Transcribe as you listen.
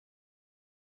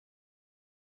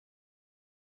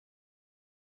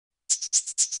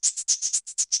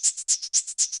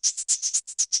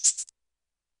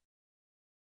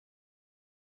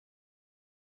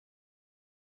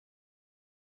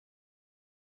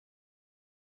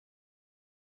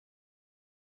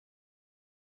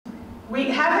We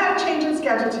have had a change in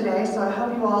schedule today, so I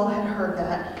hope you all had heard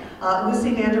that.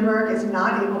 Lucy Vanderberg is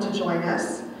not able to join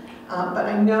us, but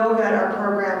I know that our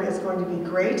program is going to be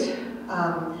great,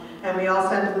 and we all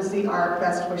send Lucy our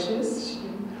best wishes. She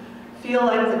feel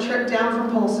like the trip down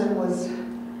from Polson was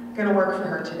going to work for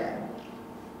her today.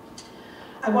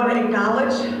 I want to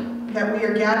acknowledge that we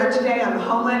are gathered today on the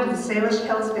homeland of the Salish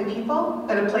Celts Bay people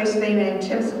at a place they named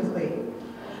Timpson's Lee.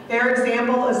 Their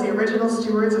example as the original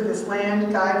stewards of this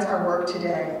land guides our work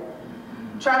today.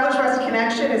 Travelers Rest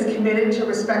Connection is committed to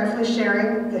respectfully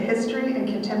sharing the history and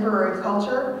contemporary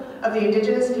culture of the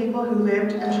indigenous people who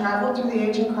lived and traveled through the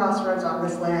ancient crossroads on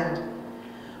this land.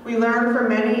 We learn from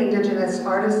many indigenous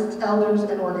artists, elders,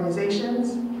 and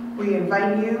organizations. We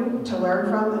invite you to learn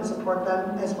from and support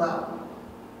them as well.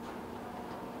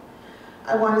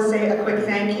 I want to say a quick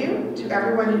thank you to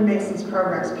everyone who makes these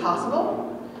programs possible.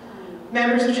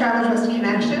 Members of Travelers Rest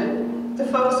Connection, the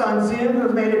folks on Zoom who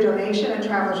have made a donation at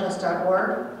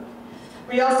travelersrest.org.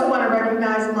 We also want to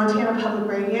recognize Montana Public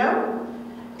Radio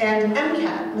and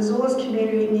MCAT, Missoula's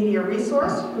community media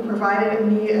resource, who provided a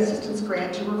media assistance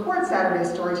grant to record Saturday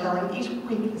storytelling each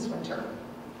week this winter.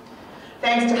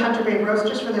 Thanks to Hunter Bay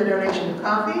Roasters for their donation of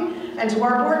coffee, and to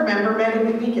our board member, Megan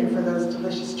McBeacon, for those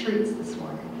delicious treats this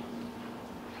morning.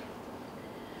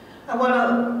 I want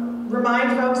to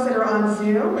remind folks that are on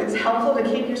Zoom, it's helpful to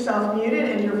keep yourself muted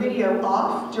and your video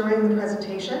off during the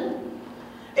presentation.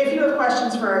 If you have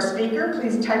questions for our speaker,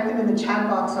 please type them in the chat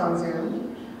box on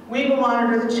Zoom. We will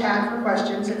monitor the chat for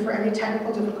questions and for any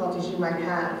technical difficulties you might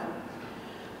have.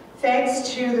 Thanks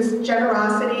to the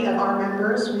generosity of our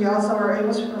members, we also are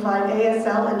able to provide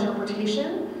ASL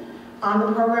interpretation on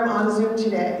the program on Zoom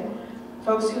today.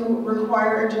 Folks who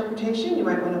require interpretation, you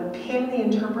might want to pin the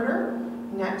interpreter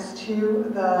next to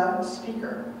the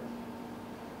speaker.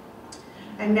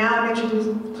 And now I'm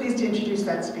pleased to introduce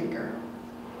that speaker.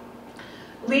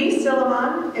 Lee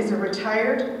Silliman is a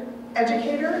retired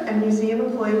educator and museum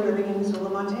employee living in Missoula,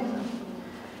 Montana.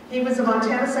 He was a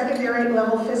Montana secondary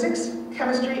level physics,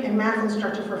 chemistry, and math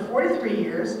instructor for 43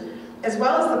 years, as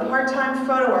well as the part-time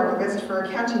photo archivist for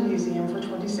a county museum for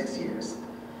 26 years.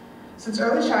 Since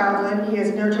early childhood, he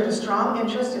has nurtured a strong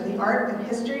interest in the art and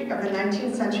history of the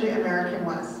 19th century American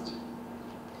West.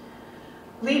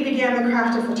 Lee began the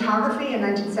craft of photography in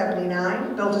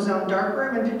 1979, built his own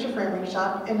darkroom and picture framing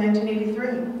shop in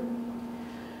 1983.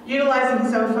 Utilizing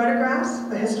his own photographs,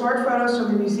 the historic photos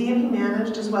from the museum he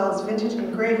managed, as well as vintage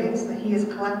engravings that he has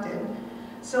collected,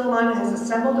 Silliman has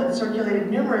assembled and circulated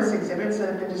numerous exhibits that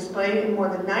have been displayed in more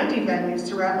than 90 venues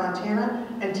throughout Montana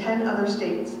and 10 other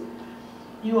states.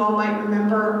 You all might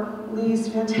remember Lee's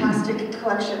fantastic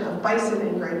collection of bison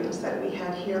engravings that we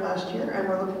had here last year, and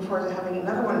we're looking forward to having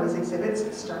another one of his exhibits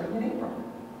starting in April.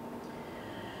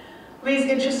 Lee's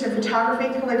interest in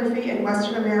photography, calligraphy, and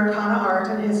Western Americana art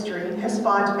and history has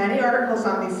spawned many articles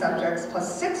on these subjects,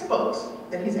 plus 6 books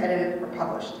that he's edited or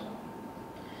published.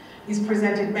 He's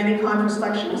presented many conference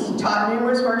lectures, taught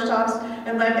numerous workshops,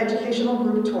 and led educational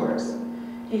group tours.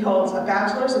 He holds a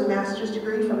bachelor's and master's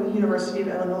degree from the University of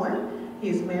Illinois. He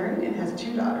is married and has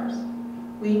 2 daughters.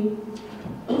 Lee?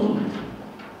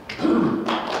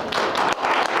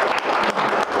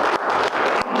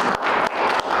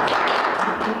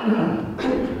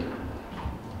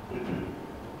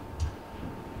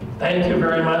 Thank you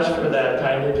very much for that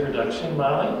kind introduction,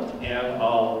 Molly, and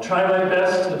I'll try my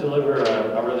best to deliver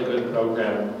a really good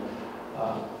program.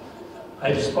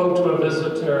 I spoke to a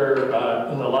visitor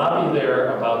in the lobby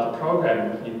there about the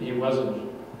program. He wasn't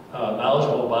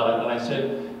knowledgeable about it, and I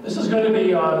said, this is going to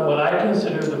be on what I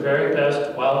consider the very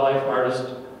best wildlife artist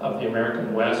of the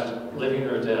American West, living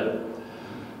or dead.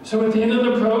 So at the end of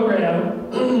the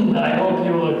program, I hope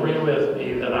you will agree with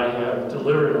me that I have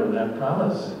delivered on that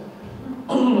promise.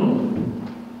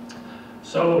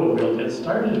 So we'll get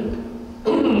started.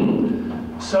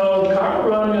 So Carl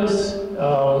Rungius,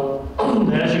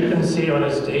 as you can see on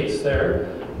his dates there,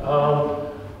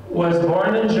 was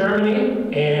born in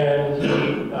Germany, and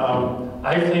he,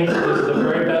 I think, is the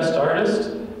very best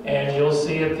artist, and you'll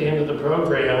see at the end of the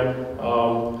program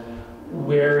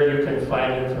where you can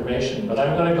find information. But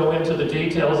I'm going to go into the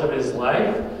details of his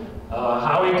life,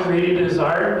 how he created his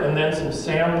art, and then some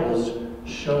samples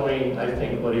showing, I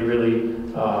think, what he really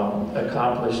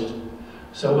accomplished.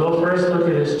 So we'll first look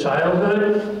at his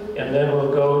childhood, and then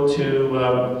we'll go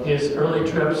to his early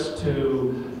trips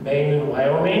to Maine and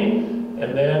Wyoming,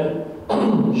 and then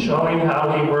showing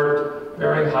how he worked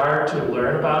very hard to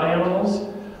learn about animals.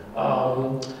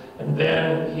 And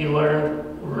then he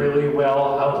learned really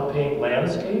well how to paint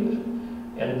landscape.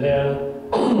 And then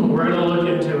we're going to look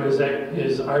into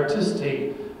his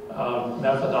artistic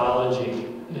methodology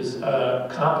his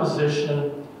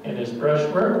composition and his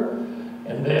brushwork.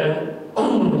 And then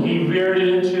he veered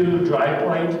into dry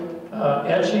point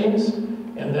etchings,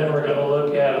 and then we're going to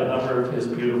look at a number of his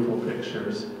beautiful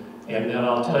pictures. And then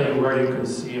I'll tell you where you can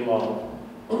see them all.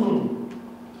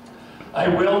 I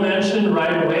will mention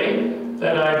right away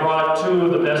that I brought two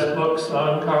of the best books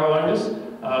on Carl Rungius.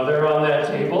 They're on that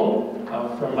table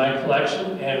from my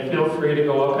collection, and feel free to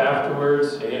go up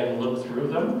afterwards and look through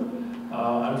them.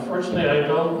 Unfortunately, I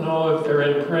don't know if they're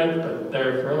in print, but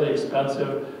they're fairly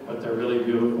expensive, but they're really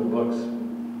beautiful books.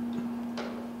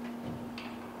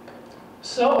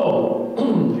 So,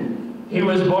 he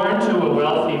was born to a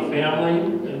wealthy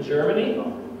family in Germany,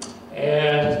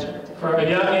 and from a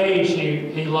young age,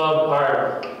 he loved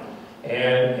art.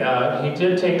 And he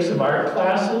did take some art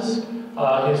classes.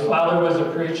 His father was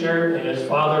a preacher, and his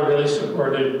father really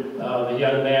supported the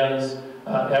young man's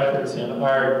efforts in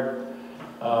art.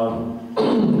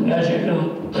 As you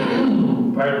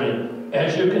can, pardon me,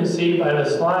 as you can see by the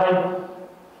slide,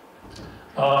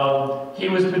 he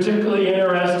was particularly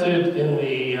interested in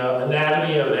the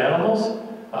anatomy of animals.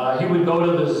 He would go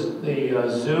to the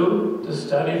zoo to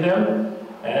study them,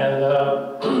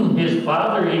 and his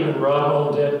father even brought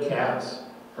home dead cats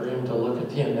for him to look at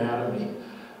the anatomy.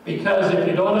 Because if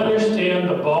you don't understand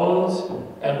the bones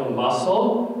and the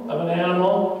muscle of an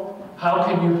animal, how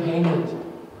can you paint it?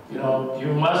 You know,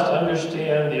 you must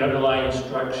understand the underlying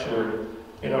structure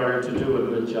in order to do a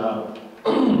good job.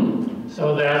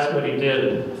 So that's what he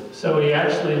did. So he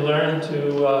actually learned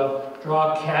to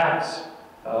draw cats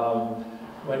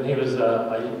when he was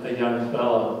a young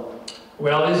fellow.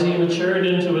 Well, as he matured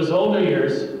into his older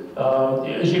years,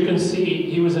 as you can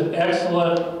see, he was an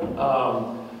excellent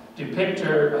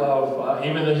depictor of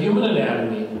even the human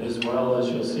anatomy, as well as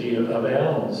you'll see of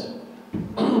animals.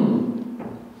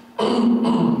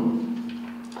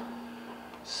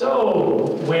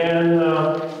 So, when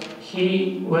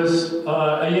he was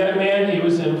a young man, he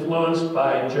was influenced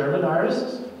by German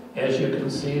artists, as you can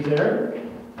see there,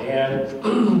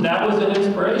 and that was an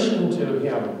inspiration to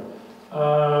him.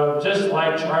 Just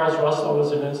like Charles Russell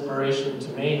was an inspiration to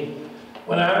me.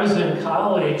 When I was in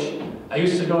college, I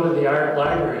used to go to the art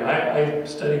library. I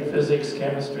studied physics,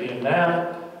 chemistry, and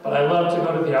math, but I loved to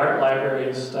go to the art library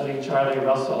and study Charlie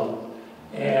Russell.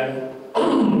 And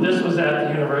this was at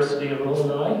the University of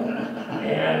Illinois,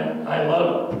 and I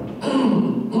loved,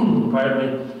 pardon me,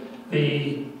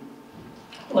 the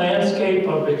landscape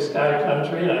of Big Sky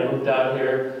Country, and I moved out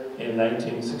here in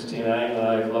 1969, and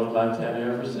I've loved Montana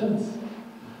ever since.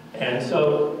 And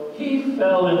so he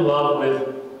fell in love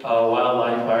with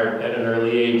wildlife art at an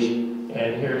early age,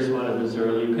 and here's one of his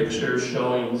early pictures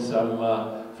showing some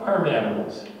farm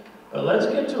animals. But let's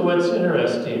get to what's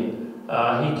interesting.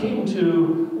 He came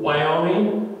to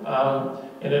Wyoming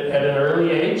at an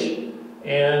early age,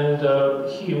 and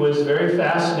he was very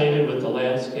fascinated with the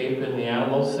landscape and the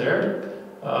animals there.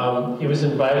 He was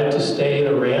invited to stay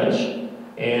at a ranch,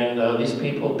 and these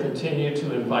people continued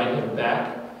to invite him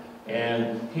back,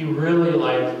 and he really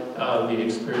liked the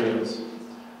experience.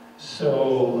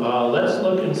 So let's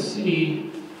look and see.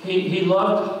 He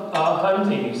loved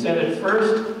hunting. He said at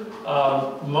first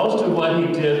most of what he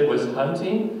did was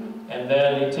hunting, and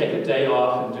then he'd take a day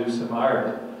off and do some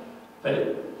art.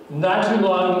 But not too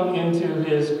long into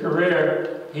his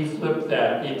career, he flipped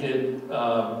that. He did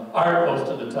art most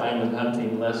of the time and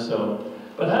hunting less so.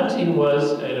 But hunting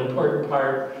was an important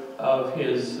part of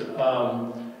his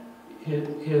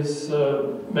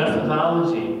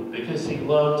methodology, because he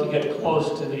loved to get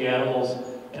close to the animals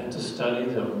and to study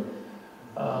them.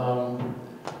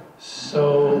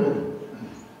 So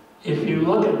if you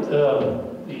look at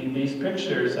these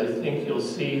pictures, I think you'll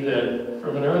see that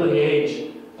from an early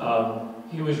age,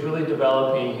 he was really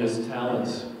developing his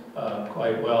talents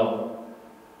quite well.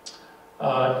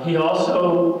 He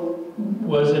also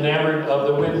was enamored of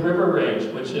the Wind River Range,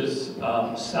 which is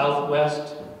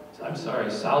southeast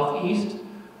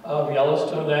of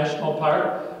Yellowstone National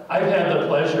Park. I've had the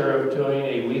pleasure of doing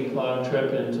a week-long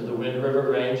trip into the Wind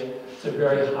River Range. It's a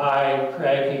very high,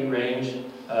 craggy range.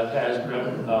 It has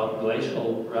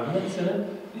glacial remnants in it.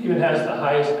 It even has the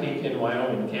highest peak in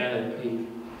Wyoming, Canada Peak.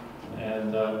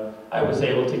 And I was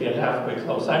able to get halfway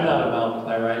close. I'm not a mountain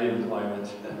climber, I didn't climb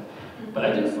it. But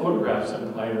I did photograph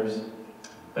some climbers.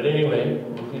 But anyway,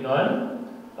 moving on.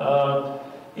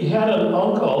 He had an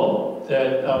uncle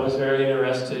that was very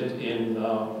interested in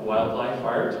wildlife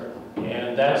art,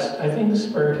 and that's, I think,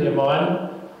 spurred him on.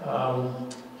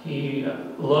 He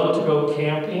loved to go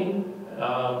camping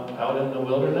out in the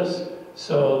wilderness,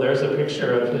 so there's a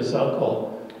picture of his uncle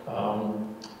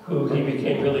who he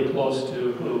became really close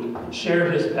to, who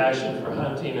shared his passion for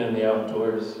hunting and the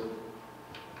outdoors.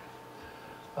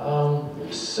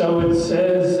 So it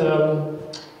says,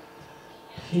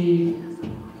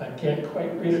 I can't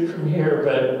quite read it from here,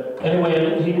 but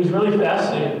anyway, he was really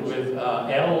fascinated with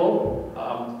antelope.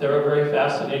 They're a very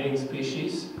fascinating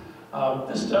species.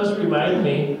 This does remind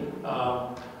me,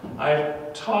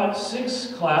 I've taught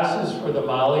 6 classes for the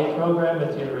Mali program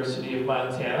at the University of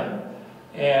Montana,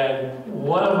 and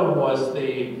one of them was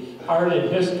the art and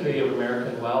history of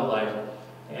American wildlife.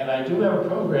 And I do have a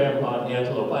program on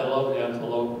antelope. I love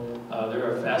antelope.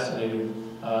 They're a fascinating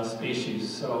species.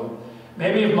 So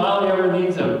maybe if Molly ever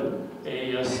needs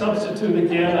a substitute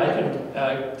again, I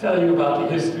can tell you about the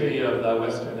history of the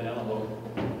western antelope.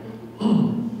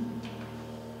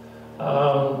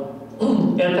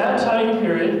 At that time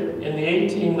period, in the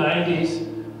 1890s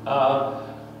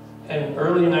and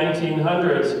early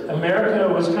 1900s,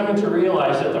 America was coming to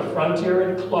realize that the frontier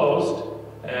had closed,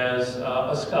 as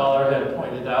a scholar had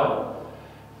pointed out.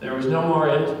 There was no more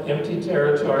empty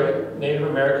territory. Native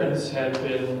Americans had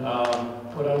been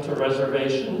put onto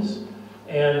reservations.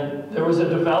 And there was a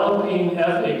developing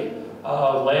ethic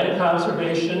of land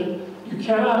conservation. You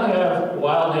cannot have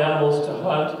wild animals to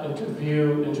hunt and to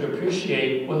view and to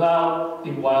appreciate without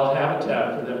the wild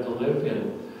habitat for them to live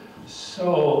in.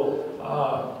 So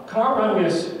Carl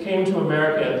Rungius came to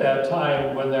America at that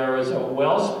time when there was a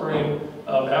wellspring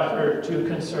of effort to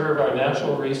conserve our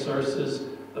natural resources,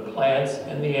 the plants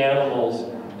and the animals,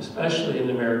 especially in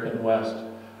the American West.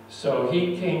 So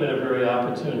he came at a very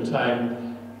opportune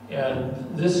time, and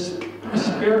this was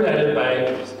spearheaded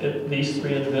by these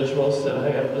 3 individuals that I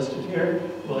have listed here: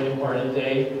 William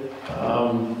Hornaday,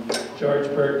 George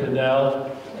Burt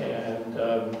Goodell, and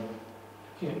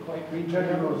can't quite read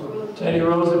Teddy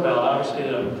Roosevelt, obviously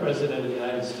the President of the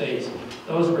United States.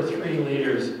 Those were 3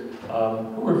 leaders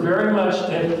who were very much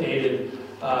dedicated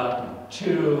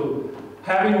to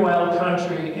having wild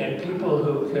country and people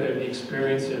who could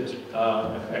experience it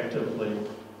effectively.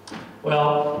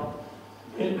 Well,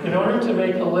 in order to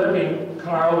make a living,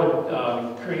 Carl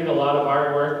would create a lot of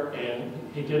artwork, and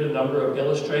he did a number of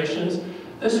illustrations.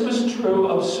 This was true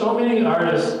of so many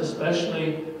artists,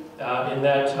 especially in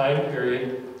that time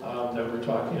period that we're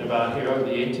talking about here, of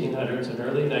the 1800s and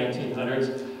early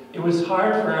 1900s. It was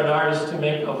hard for an artist to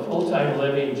make a full-time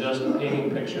living just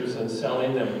painting pictures and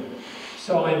selling them.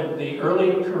 So in the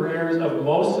early careers of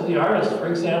most of the artists, for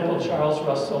example, Charles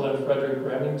Russell and Frederick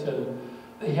Remington,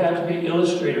 they had to be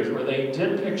illustrators where they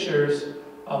did pictures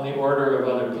on the order of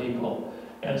other people.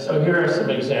 And so here are some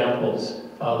examples.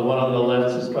 The one on the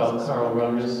left is about Carl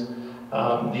Rungius.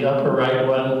 The upper right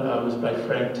one was by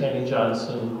Frank Tanny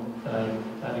Johnson. I'm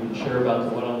not even sure about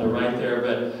the one on the right there,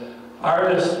 but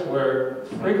artists were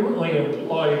frequently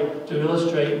employed to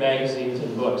illustrate magazines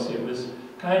and books. It was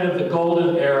kind of the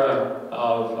golden era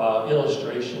of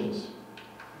illustrations.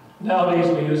 Nowadays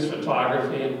we use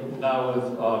photography, and now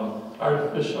with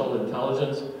artificial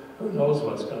intelligence, who knows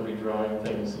what's going to be drawing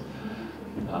things.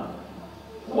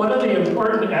 One of the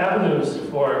important avenues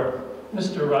for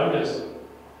Mr. Rungius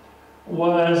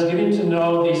was getting to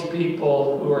know these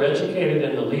people who were educated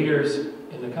and the leaders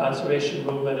in the conservation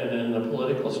movement and in the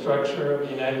political structure of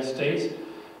the United States.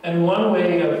 And one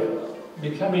way of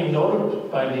becoming noted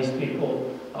by these people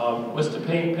was to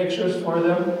paint pictures for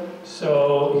them.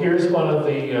 So here's one of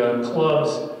the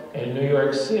clubs in New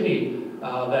York City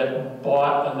that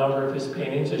bought a number of his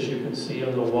paintings, as you can see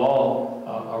on the wall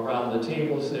around the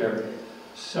tables there.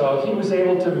 So he was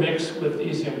able to mix with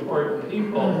these important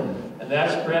people, and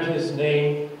that spread his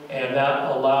name, and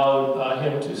that allowed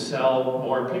him to sell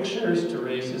more pictures, to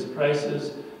raise his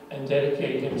prices, and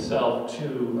dedicate himself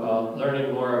to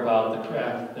learning more about the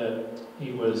craft that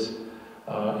he was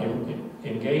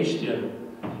engaged in.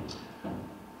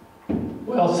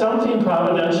 Well, something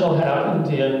providential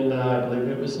happened in, I believe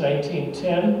it was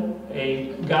 1910.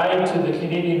 A guide to the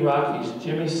Canadian Rockies,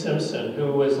 Jimmy Simpson,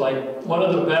 who was like one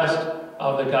of the best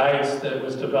of the guides that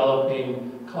was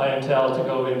developing clientele to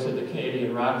go into the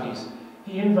Canadian Rockies.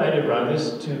 He invited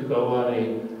Rungius to go on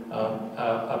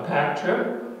a pack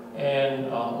trip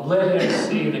and let him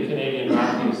see the Canadian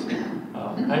Rockies.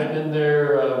 I've been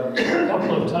there a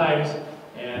couple of times,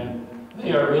 and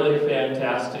they are really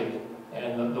fantastic.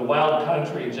 And the wild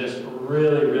country just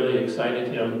really, really excited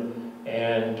him.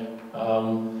 And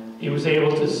he was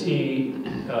able to see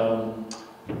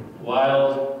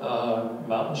wild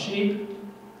mountain sheep.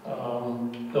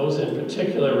 Those in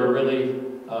particular were really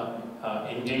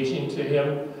engaging to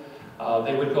him.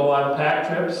 They would go on pack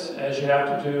trips, as you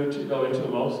have to do to go into a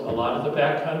lot of the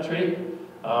backcountry.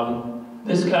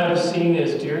 This kind of scene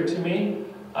is dear to me.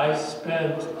 I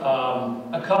spent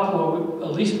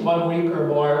at least 1 week or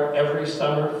more every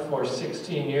summer for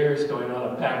 16 years going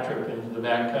on a pack trip into the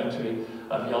backcountry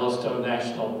of Yellowstone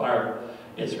National Park.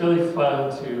 It's really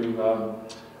fun to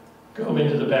go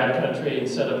into the backcountry and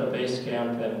set up a base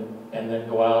camp and then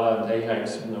go out on day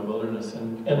hikes in the wilderness,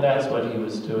 and that's what he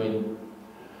was doing.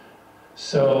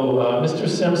 So Mr.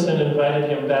 Simpson invited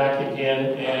him back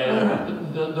again,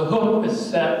 and the hook was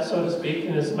set, so to speak,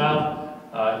 in his mouth.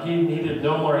 He needed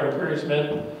no more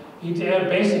encouragement. He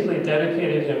basically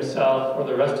dedicated himself for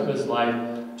the rest of his life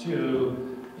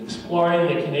to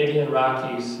exploring the Canadian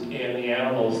Rockies and the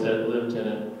animals that lived in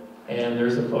it. And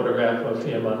there's a photograph of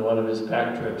him on one of his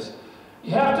pack trips.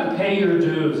 You have to pay your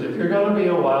dues. If you're going to be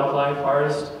a wildlife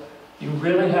artist, you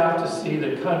really have to see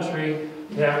the country,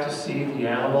 you have to see the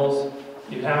animals,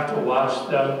 you have to watch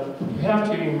them, you have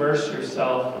to immerse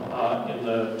yourself in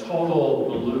the total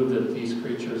milieu that these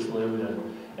creatures lived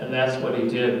in. And that's what he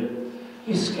did.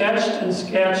 He sketched and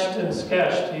sketched and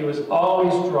sketched. He was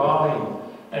always drawing.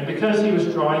 And because he was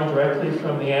drawing directly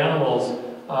from the animals,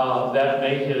 that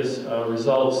made his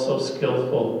results so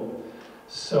skillful.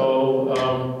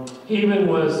 So he even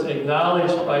was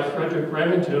acknowledged by Frederick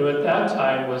Remington, who at that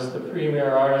time was the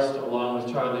premier artist along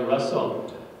with Charlie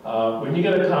Russell. When you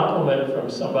get a compliment from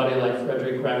somebody like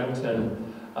Frederick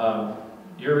Remington,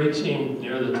 you're reaching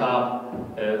near the top,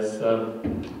 as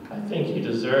I think he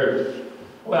deserved.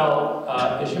 Well,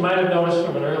 as you might have noticed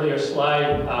from an earlier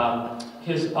slide,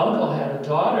 his uncle had a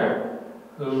daughter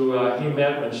who he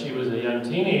met when she was a young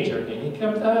teenager, and he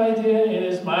kept that idea in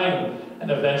his mind, and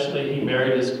eventually he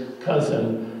married his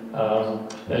cousin,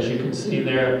 as you can see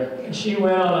there, and she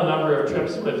went on a number of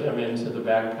trips with him into the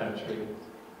backcountry.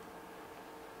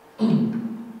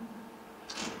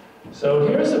 So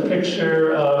here's a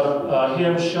picture of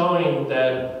him showing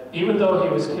that even though he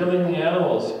was killing the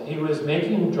animals, he was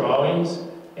making drawings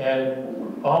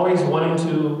and always wanting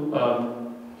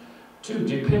to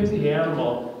depict the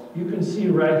animal. You can see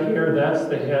right here, that's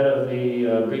the head of the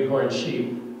bighorn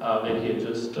sheep that he had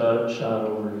just shot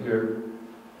over here.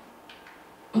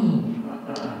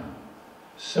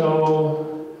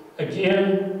 So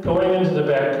again, going into the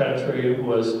backcountry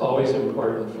was always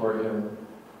important for him.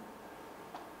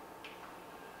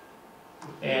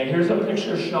 And here's a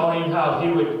picture showing how he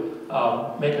would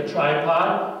make a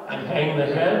tripod and hang the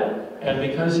head. And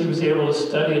because he was able to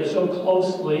study it so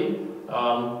closely,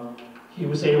 he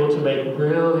was able to make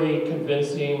really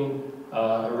convincing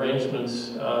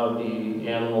arrangements of the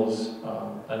animal's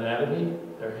anatomy,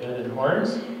 their head and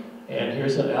horns. And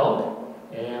here's an elk.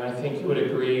 And I think you would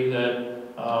agree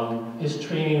that his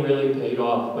training really paid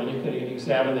off when you can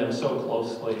examine them so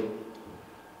closely.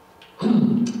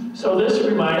 So this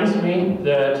reminds me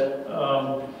that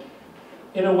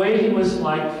in a way he was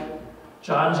like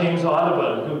John James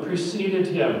Audubon, who preceded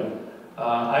him.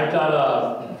 I've done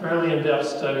a fairly in-depth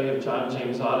study of John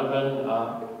James Audubon.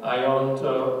 I owned,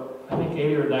 I think,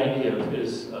 80 or 90 of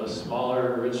his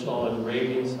smaller original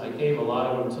engravings. I gave a lot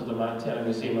of them to the Montana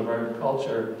Museum of Art and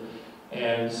Culture,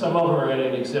 and some of them are in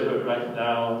an exhibit right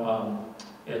now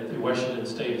at the Washington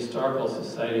State Historical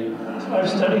Society. So I've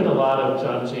studied a lot of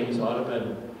John James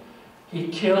Audubon. He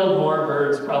killed more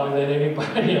birds probably than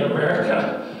anybody in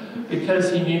America because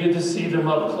he needed to see them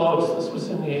up close. This was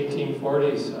in the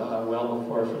 1840s, well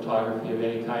before photography of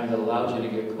any kind that allowed you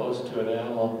to get close to an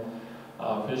animal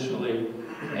visually.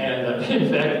 And in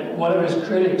fact, one of his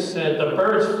critics said, "The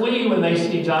birds flee when they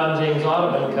see John James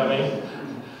Audubon coming."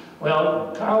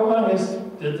 Well, Carl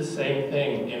Rungius did the same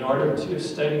thing. In order to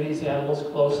study these animals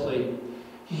closely,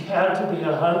 he had to be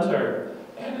a hunter.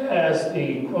 And as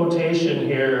the quotation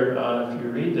here, if you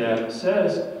read that,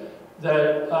 says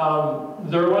that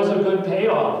there was a good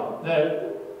payoff,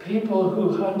 that people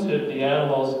who hunted the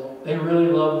animals, they really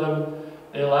loved them,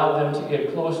 they allowed them to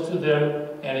get close to them,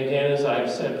 and again, as I've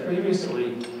said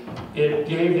previously, it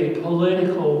gave a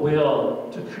political will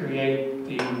to create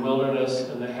the wilderness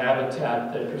and the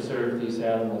habitat that preserved these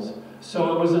animals.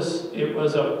 So it was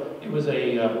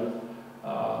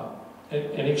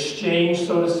an exchange,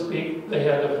 so to speak. They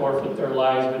had to forfeit their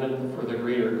lives, but for the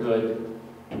greater good.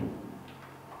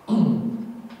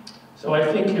 So I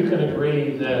think you can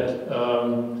agree that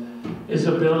his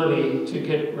ability to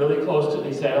get really close to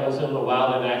these animals in the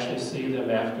wild and actually see them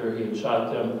after he had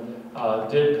shot them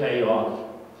did pay off.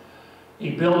 He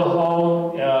built a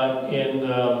home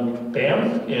in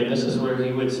Banff, and this is where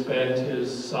he would spend his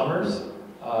summers,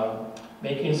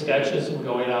 making sketches and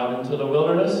going out into the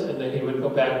wilderness, and then he would go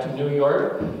back to New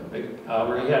York,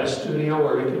 where he had a studio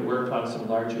where he could work on some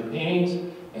larger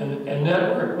paintings, and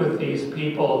network with these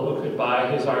people who could buy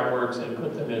his artworks and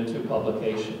put them into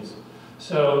publications.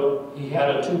 So he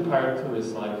had a two-part to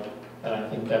his life, and I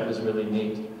think that was really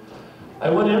neat.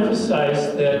 I would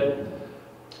emphasize that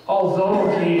although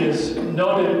he is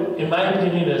noted, in my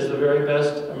opinion, as the very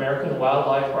best American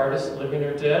wildlife artist, living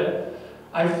or dead,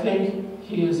 I think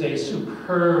he is a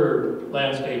superb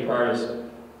landscape artist.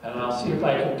 And I'll see if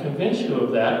I can convince you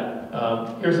of that.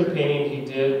 Here's a painting he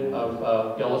did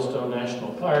of Yellowstone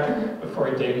National Park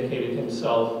before he dedicated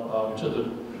himself to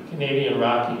the Canadian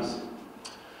Rockies.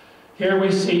 Here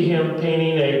we see him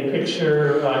painting a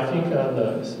picture, I think on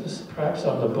perhaps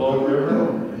on the Bow River.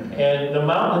 And the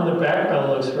mountain in the background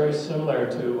looks very similar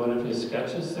to one of his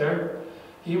sketches there.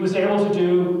 He was able to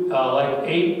do like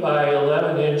 8 by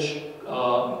 11 inch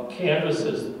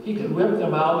canvases. He could whip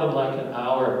them out in like an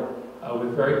hour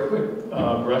with very quick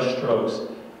brush strokes.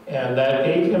 And that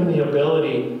gave him the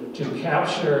ability to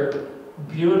capture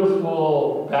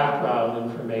beautiful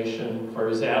background information for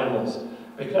his animals.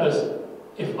 Because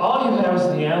if all you have is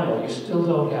the animal, you still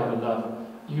don't have enough.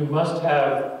 You must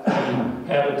have the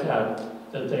habitat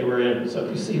that they were in. So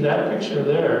if you see that picture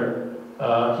there,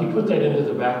 he put that into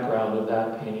the background of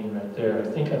that painting right there.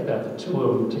 I think I've got the two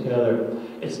of them together.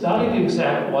 It's not an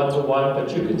exact one-to-one,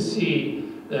 but you can see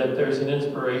that there's an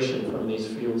inspiration from these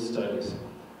field studies.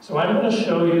 So I'm going to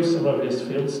show you some of his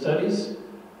field studies.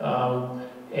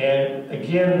 And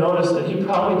again, notice that he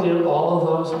probably did all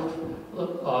of those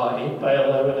 8 by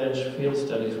 11 inch field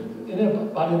studies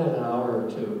about in an hour or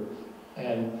two.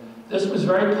 And this was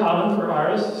very common for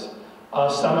artists.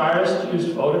 Some artists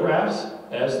use photographs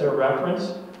as their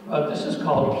reference. This is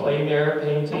called plein air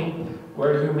painting,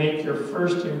 where you make your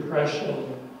first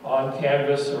impression on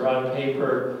canvas or on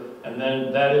paper, and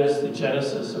then that is the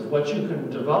genesis of what you can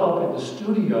develop in the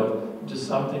studio into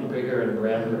something bigger and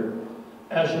grander,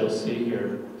 as you'll see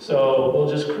here. So we'll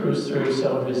just cruise through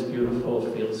some of his beautiful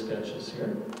field sketches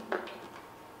here.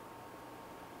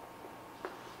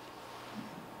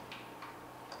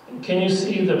 And can you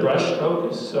see the brush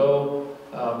stroke is so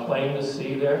plain to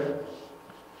see there?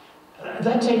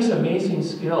 That takes amazing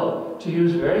skill to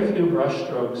use very few brush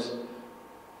strokes.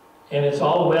 And it's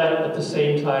all wet at the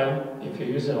same time. If you're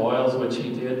using oils, which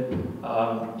he did,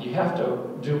 you have to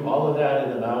do all of that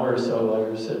in an hour or so while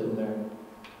you're sitting there.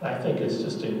 I think it's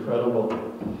just incredible.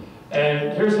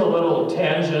 And here's a little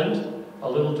tangent, a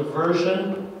little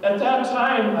diversion. At that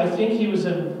time, I think he was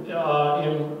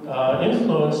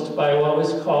influenced by what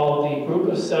was called the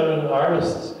Group of 7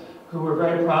 artists who were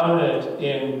very prominent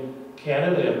in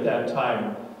Canada at that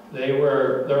time. There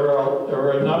were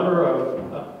a number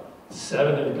of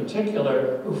 7 in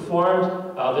particular who formed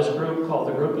this group called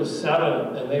the Group of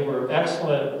 7, and they were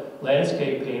excellent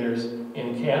landscape painters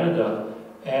in Canada.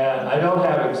 And I don't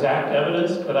have exact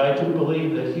evidence, but I do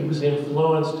believe that he was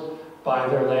influenced by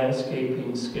their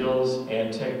landscaping skills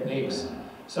and techniques.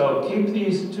 So keep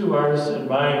these two artists in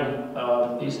mind,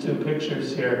 these two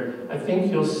pictures here. I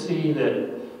think you'll see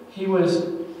that he was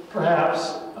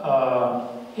perhaps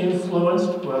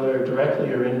influenced, whether directly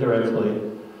or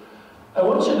indirectly. I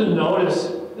want you to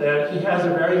notice that he has a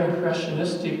very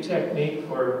impressionistic technique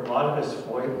for a lot of his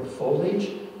foliage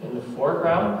in the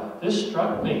foreground. This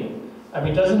struck me. I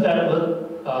mean, doesn't that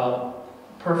look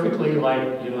perfectly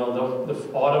like, you know, the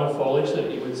autumn foliage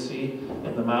that you would see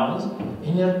in the mountains?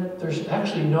 And yet, there's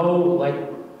actually no, like,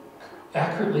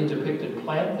 accurately depicted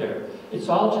plant there. It's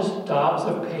all just daubs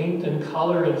of paint and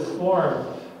color and form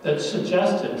that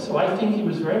suggest it. So I think he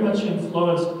was very much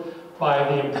influenced by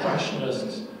the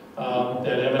Impressionists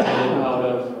that emanated out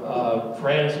of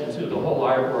France into the whole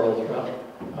art world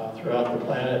throughout the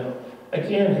planet.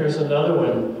 Again, here's another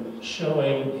one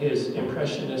showing his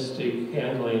impressionistic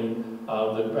handling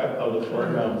of the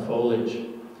foreground foliage.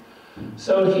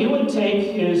 So he would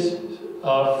take his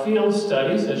field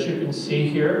studies, as you can see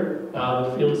here.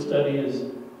 The field study is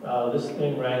this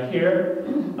thing right here.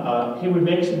 He would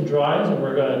make some drawings, and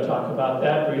we're going to talk about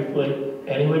that briefly,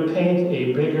 and he would paint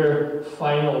a bigger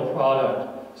final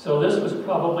product. So this was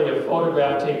probably a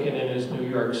photograph taken in his New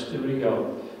York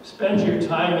studio. Spend your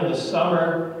time in the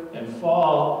summer and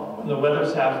fall, when the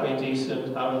weather's halfway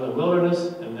decent, out in the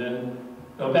wilderness, and then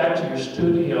go back to your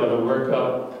studio to work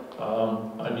up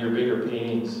on your bigger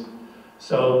paintings.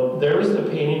 So there was the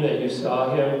painting that you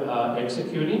saw him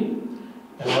executing.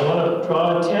 And I want to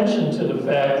draw attention to the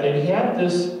fact that he had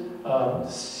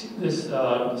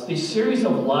these series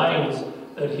of lines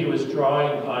that he was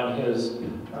drawing on his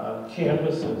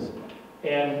canvases.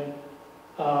 And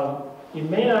it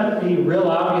may not be real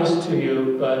obvious to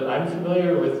you, but I'm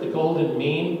familiar with the golden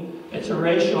mean. It's a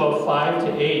ratio of 5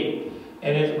 to 8.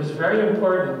 And it was very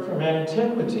important from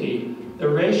antiquity. The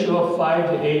ratio of 5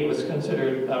 to 8 was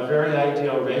considered a very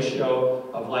ideal ratio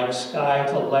of like sky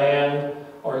to land,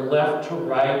 or left to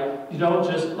right. You don't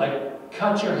just like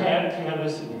cut your hand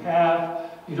canvas in half.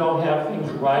 You don't have things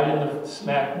right in the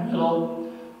smack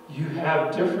middle. You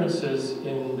have differences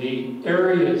in the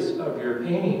areas of your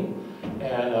painting.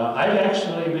 And I've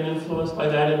actually been influenced by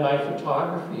that in my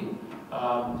photography.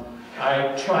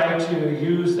 I try to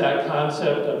use that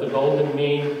concept of the golden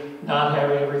mean, not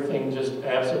having everything just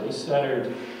absolutely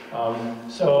centered.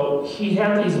 So he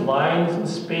had these lines and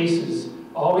spaces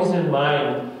always in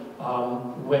mind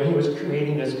when he was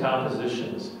creating his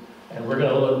compositions. And we're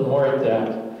going to look more at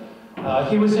that.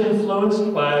 He was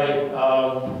influenced by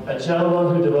a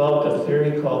gentleman who developed a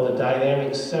theory called the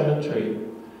dynamic symmetry.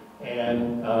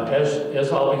 And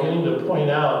as I'll beginning to point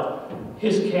out,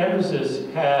 his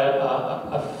canvases had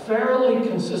a fairly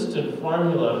consistent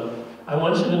formula. I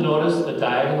want you to notice the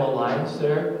diagonal lines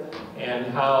there and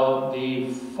how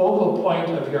the focal point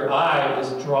of your eye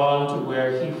is drawn to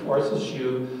where he forces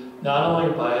you, not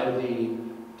only by the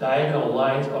diagonal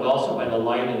lines, but also by the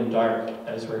light and dark,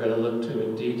 as we're going to look to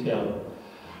in detail.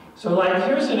 So like,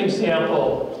 here's an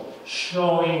example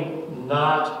showing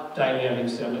not dynamic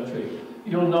symmetry.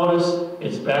 You'll notice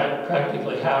it's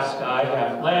practically half sky,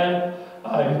 half land.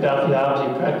 You've got the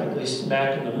object practically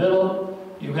smack in the middle.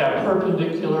 You have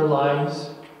perpendicular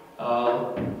lines,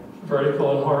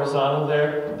 vertical and horizontal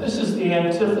there. This is the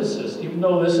antithesis. Even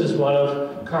though this is one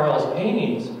of Carl's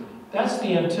paintings, that's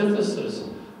the antithesis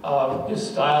of his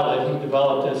style that he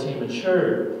developed as he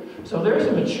matured. So there's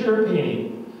a mature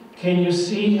painting. Can you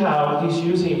see how he's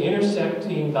using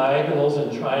intersecting diagonals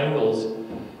and triangles,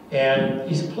 and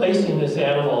he's placing this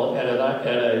animal at an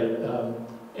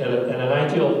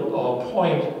ideal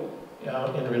point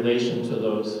in relation to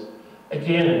those.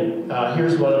 Again,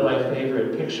 here's one of my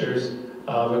favorite pictures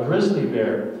of a grizzly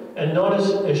bear. And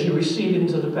notice as you recede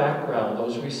into the background,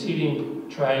 those receding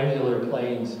triangular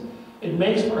planes, it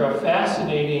makes for a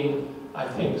fascinating, I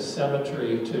think,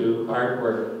 symmetry to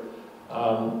artwork.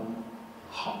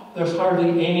 There's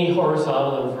hardly any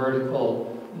horizontal and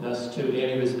verticalness to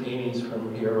any of his paintings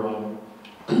from here on.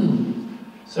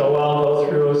 So I'll go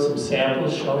through some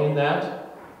samples showing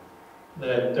that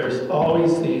there's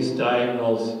always these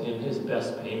diagonals in his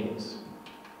best paintings.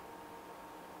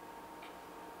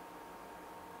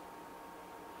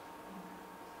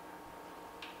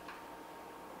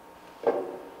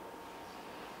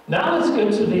 Now let's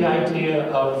get to the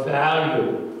idea of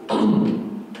value.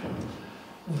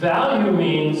 Value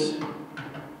means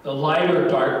the light or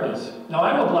darkness. Now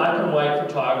I'm a black and white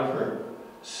photographer,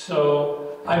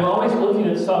 so I'm always looking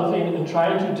at something and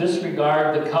trying to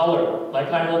disregard the color.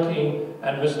 Like I'm looking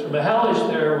at Mr.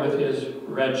 Mahalish there with his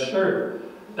red shirt.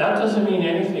 That doesn't mean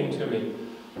anything to me.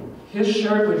 His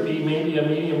shirt would be maybe a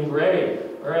medium gray,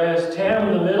 whereas Tam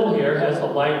in the middle here has a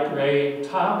light gray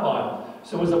top on.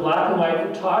 So as a black and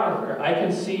white photographer, I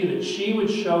can see that she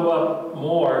would show up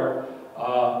more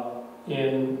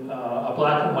in a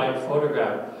black and white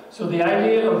photograph. So the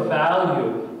idea of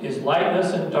value is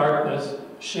lightness and darkness,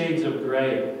 shades of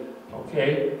gray,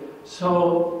 okay?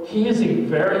 So he is a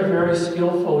very, very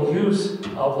skillful use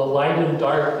of the light and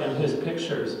dark in his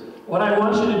pictures. What I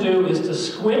want you to do is to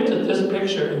squint at this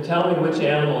picture and tell me which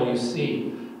animal you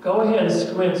see. Go ahead and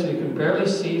squint so you can barely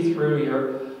see through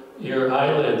your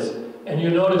eyelids. And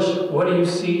you notice, what do you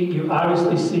see? You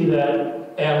obviously see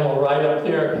that animal right up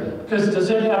there. Because does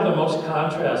it have the most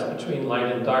contrast between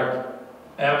light and dark?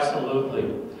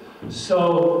 Absolutely.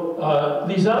 So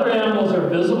these other animals are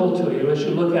visible to you as you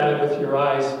look at it with your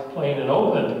eyes plain and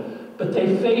open, but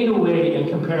they fade away in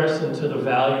comparison to the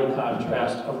value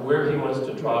contrast of where he wants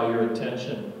to draw your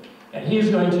attention. And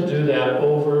he's going to do that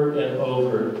over and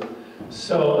over.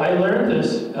 So I learned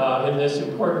this in this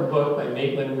important book by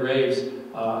Maitland Graves.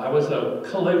 I was a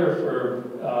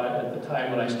calligrapher at the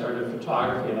time when I started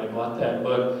photography, and I bought that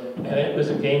book, and it was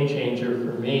a game changer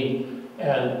for me.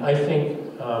 And I think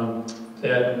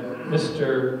that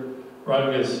Mr.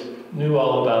 Rungius knew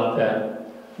all about that.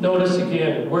 Notice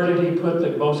again, where did he put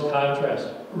the most contrast?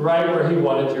 Right where he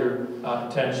wanted your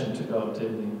attention to go,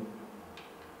 didn't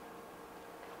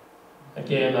he?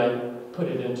 Again, I put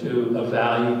it into a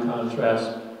value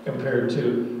contrast compared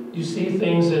to, you see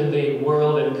things in the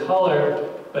world in color,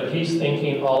 but he's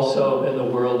thinking also in the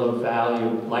world of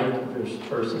value, light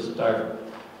versus dark,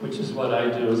 which is what I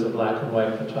do as a black and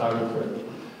white photographer.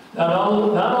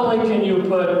 Not only can you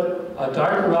put a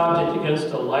darker object against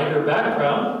a lighter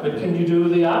background, but can you do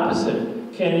the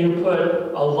opposite? Can you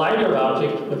put a lighter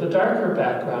object with a darker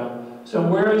background? So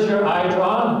where is your eye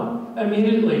drawn?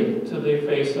 Immediately to the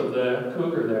face of the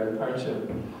cougar there, aren't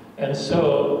you? And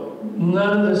so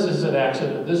none of this is an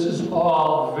accident. This is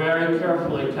all very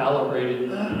carefully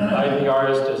calibrated by the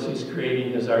artist as he's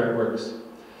creating his artworks.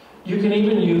 You can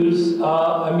even use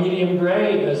a medium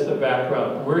gray as the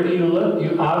background. Where do you look?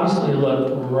 You obviously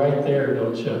look right there,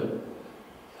 don't you?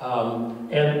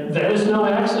 And that is no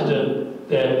accident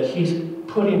that he's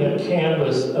putting a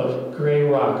canvas of gray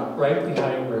rock right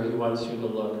behind where he wants you to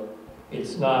look.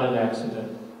 It's not an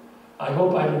accident. I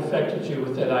hope I've infected you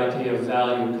with that idea of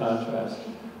value contrast.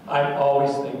 I'm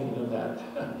always thinking of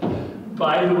that.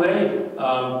 By the way,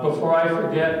 before I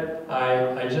forget,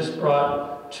 I just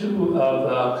brought two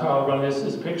of Carl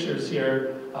Rungius' pictures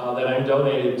here that I'm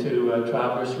donated to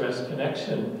Travelers Rest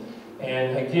Connection.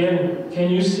 And again, can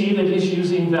you see that he's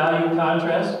using value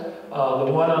contrast?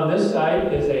 The one on this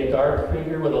side is a dark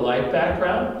figure with a light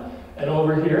background. And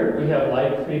over here, we have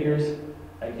light figures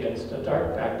against a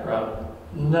dark background.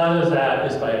 None of that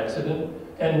is by accident.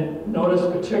 And notice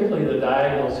particularly the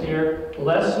diagonals here,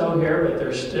 less so here, but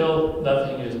there's still,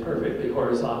 nothing is perfectly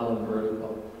horizontal and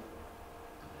vertical.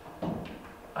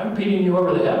 I'm beating you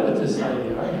over the head with this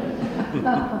idea, aren't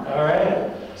I? All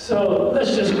right, so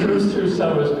let's just cruise through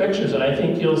some of his pictures, and I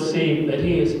think you'll see that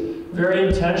he is very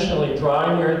intentionally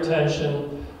drawing your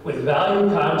attention with value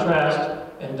contrast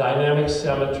and dynamic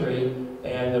symmetry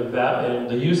and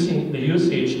the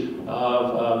usage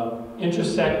of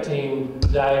intersecting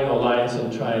diagonal lines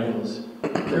and triangles.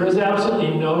 There is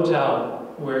absolutely no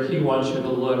doubt where he wants you to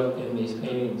look in these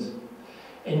paintings.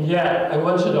 And yet, I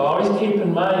want you to always keep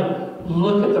in mind,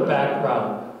 look at the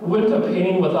background. Wouldn't the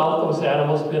painting without those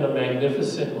animals been a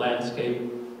magnificent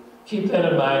landscape? Keep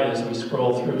that in mind as we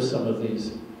scroll through some of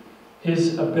these.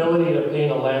 His ability to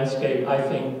paint a landscape, I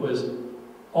think, was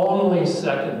only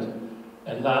second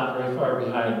and not very far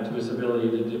behind to his ability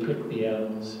to depict the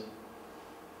animals.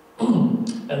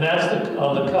 And that's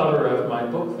on the cover of my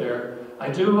book there. I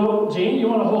do hope, Jean, you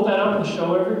want to hold that up and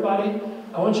show everybody?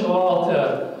 I want you all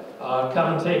to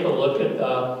come and take a look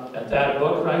at that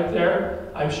book right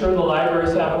there. I'm sure the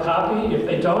libraries have a copy. If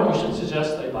they don't, you should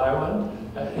suggest they buy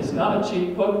one. It's not a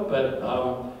cheap book, but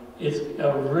it's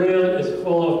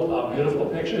full of beautiful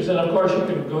pictures. And of course, you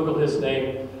can Google his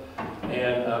name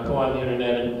and go on the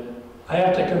internet. And I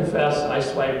have to confess, I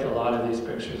swiped a lot of these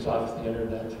pictures off the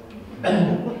internet.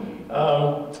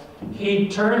 He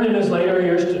turned in his later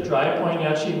years to dry point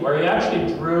etching, where he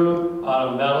actually drew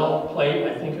on a metal plate,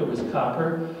 I think it was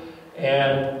copper,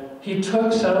 and he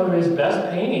took some of his best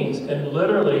paintings and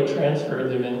literally transferred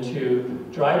them into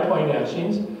dry point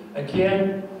etchings.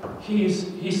 Again, he's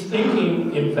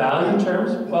thinking in value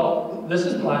terms. Well, this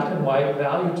is black and white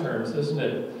value terms, isn't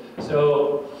it?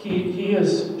 So he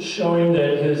is showing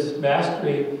that his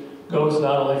mastery goes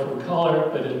not only from color,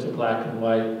 but into black and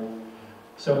white.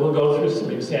 So we'll go through some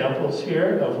examples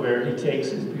here of where he takes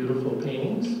his beautiful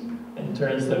paintings and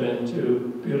turns them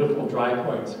into beautiful dry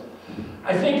points.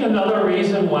 I think another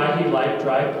reason why he liked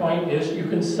dry point is you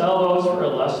can sell those for a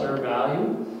lesser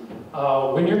value.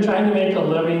 When you're trying to make a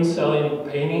living selling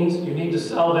paintings, you need to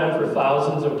sell them for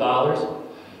thousands of dollars.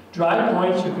 Dry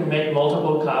points you can make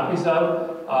multiple copies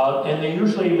of, and they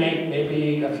usually make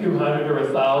maybe a few hundred or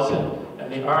 1,000.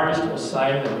 And the artist will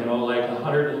sign them, you know, like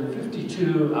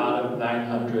 152 out of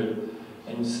 900,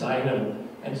 and sign them.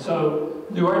 And so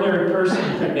the ordinary person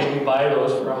could maybe buy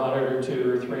those for $100 or $200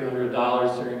 or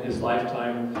 $300 during his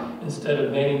lifetime, instead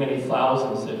of many, many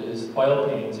thousands that his oil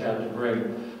paintings had to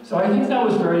bring. So I think that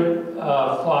was very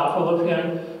thoughtful of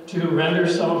him to render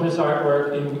some of his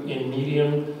artwork in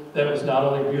medium that was not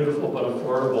only beautiful but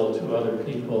affordable to other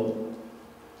people.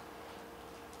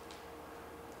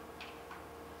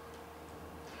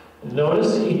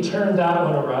 Notice he turned that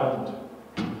one around.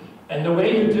 And the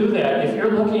way you do that, if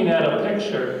you're looking at a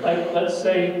picture, like let's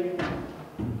say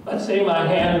my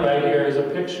hand right here is a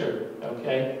picture,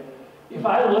 okay? If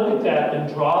I look at that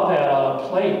and draw that on a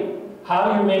plate,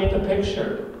 how do you make the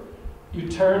picture? You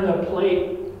turn the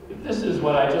plate. If this is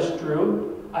what I just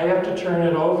drew, I have to turn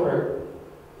it over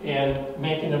and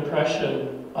make an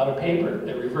impression on a paper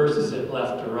that reverses it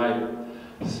left to right.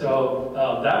 So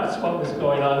that's what was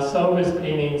going on. Some of his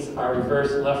paintings are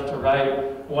reversed left to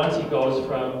right. Once he goes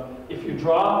from, if you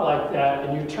draw it like that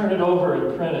and you turn it over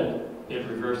and print it, it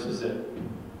reverses it.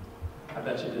 I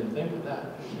bet you didn't think of that.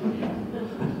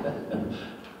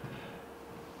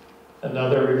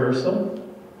 Another reversal.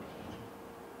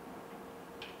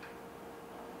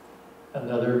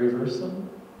 Another reversal.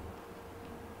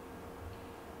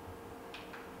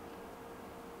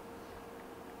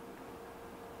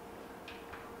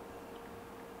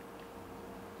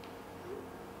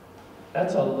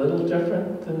 That's a little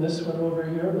different than this one over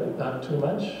here, but not too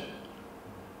much.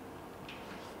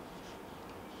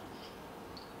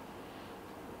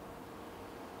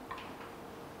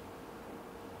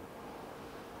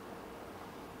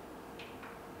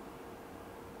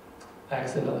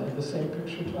 accidentally have the same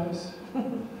picture twice.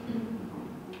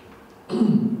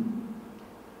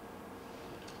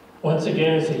 Once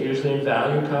again, it's a usually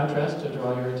value contrast to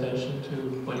draw your attention to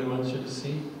what he wants you to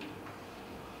see.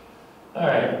 All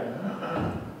right.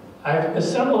 I've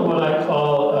assembled what I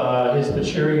call his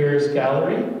mature years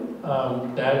gallery.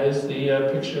 That is the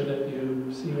picture that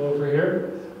you see over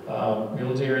here,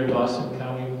 mule deer in Dawson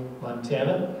County,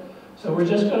 Montana. So we're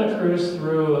just going to cruise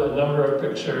through a number of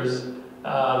pictures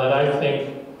that I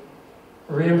think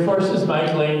reinforces my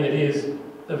claim that he is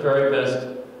the very best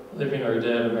living or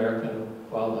dead American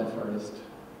wildlife artist.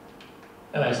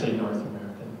 And I say North American.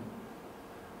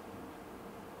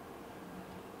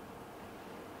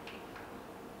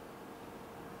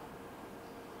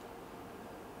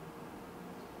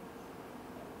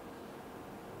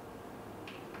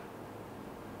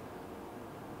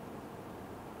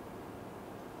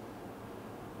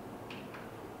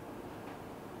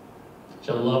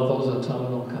 I love those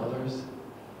autumnal colors.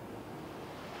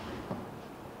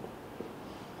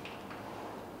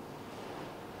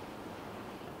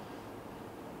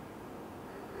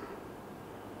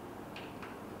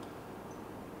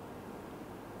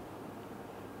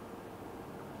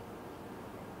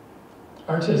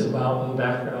 Aren't his mountain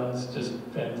backgrounds just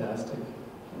fantastic?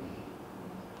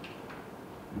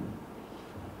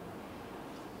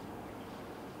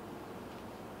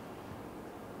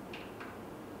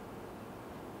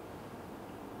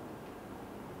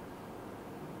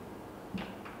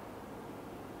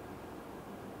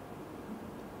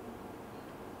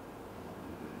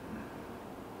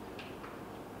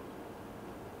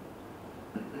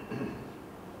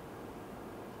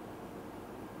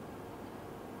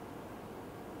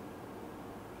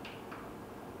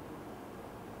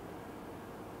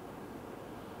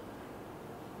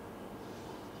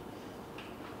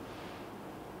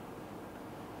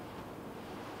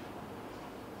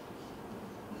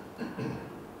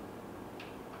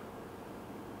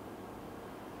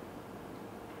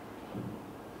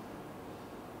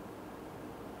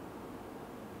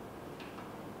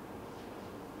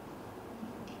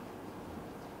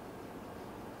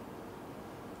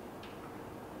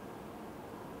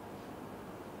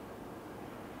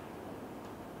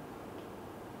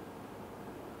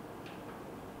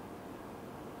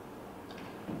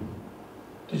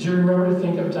 Did you remember to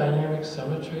think of dynamic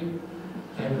symmetry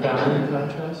and value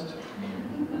contrast?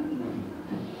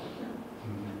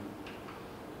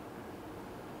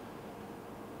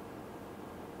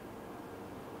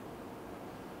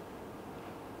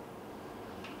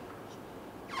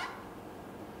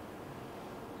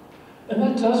 And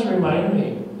that does remind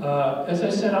me, as I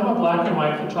said, I'm a black and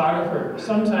white photographer.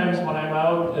 Sometimes when I'm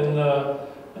out in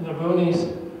the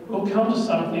boonies, we'll come to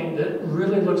something that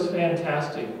really looks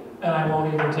fantastic, and I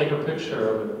won't even take a picture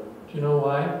of it. Do you know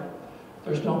why?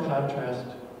 There's no contrast.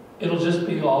 It'll just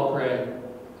be all gray,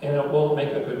 and it won't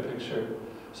make a good picture.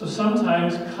 So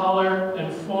sometimes color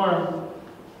and form,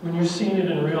 when you're seeing it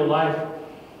in real life,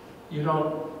 you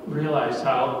don't realize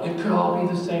how it could all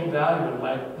be the same value and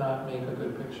might not make a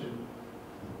good picture.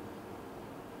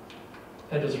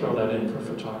 I had to throw that in for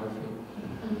photography.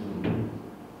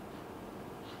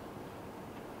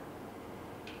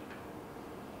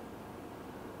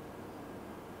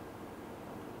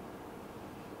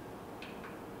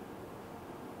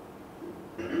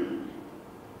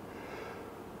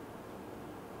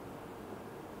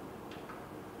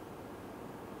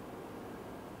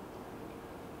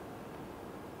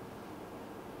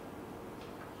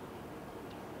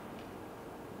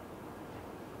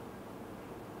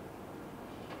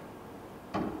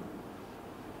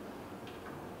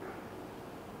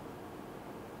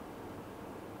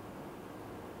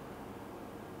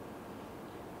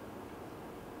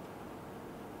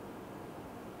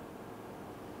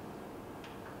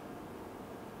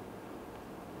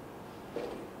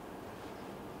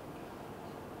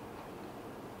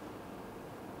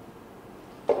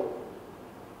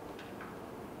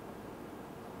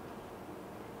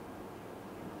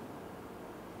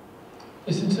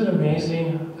 Isn't it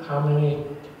amazing how many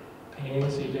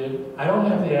paintings he did? I don't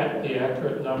have the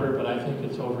accurate number, but I think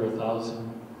it's over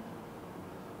 1,000.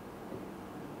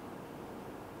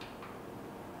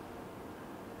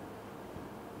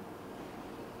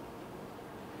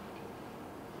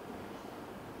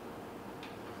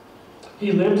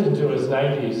 He lived into his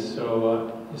 90s,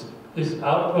 so his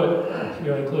output, if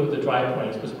you include the dry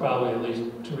points, was probably at least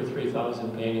 2,000 or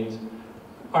 3,000 paintings.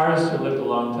 Artists who lived a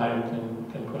long time can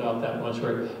put out that much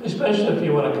work, especially if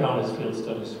you want to count as field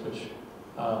studies, which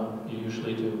you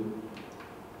usually do.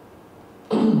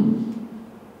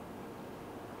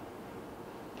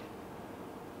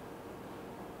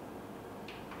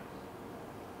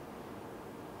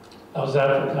 How's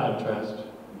that for contrast?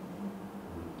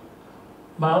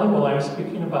 Molly, while I'm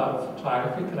speaking about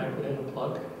photography, can I put in a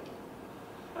plug?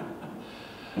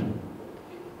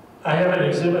 I have an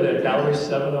exhibit at Gallery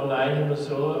 709 in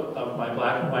Missoula of my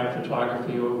black and white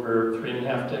photography over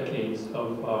 3.5 decades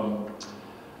of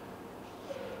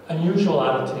unusual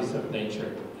oddities of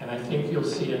nature. And I think you'll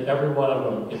see in every one of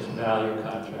them its value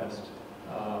contrast.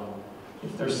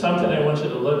 If there's something I want you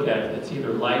to look at, it's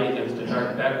either light against a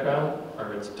dark background,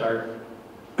 or it's dark,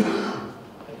 you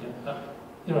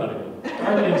know what I mean,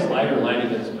 dark against light or light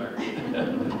against dark.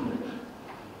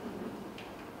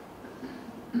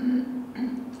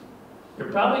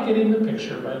 You're probably getting the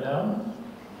picture by now.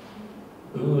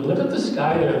 Ooh, look at the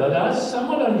sky there. Now, that's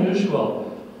somewhat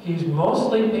unusual. He's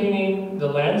mostly painting the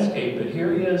landscape, but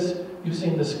here he is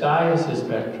using the sky as his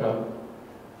backdrop.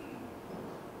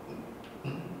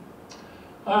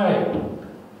 All right,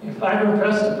 if I've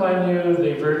impressed upon you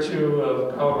the virtue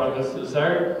of Carl Rungius'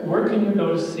 art, where can you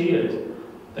go to see it?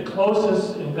 The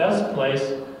closest and best place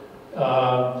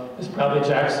is probably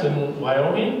Jackson,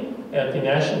 Wyoming, at the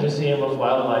National Museum of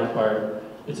Wildlife Art.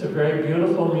 It's a very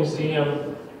beautiful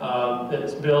museum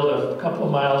that's built a couple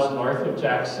of miles north of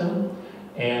Jackson.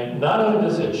 And not only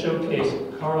does it showcase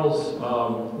Carl's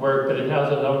work, but it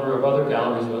has a number of other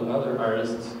galleries with other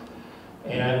artists.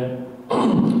 And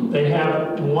they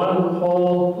have one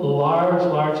whole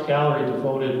large gallery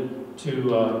devoted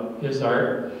to his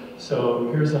art.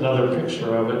 So here's another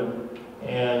picture of it.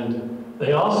 And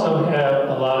they also have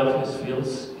a lot of his field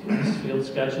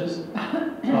sketches.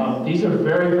 These are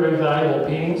very valuable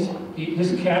paintings.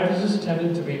 His canvases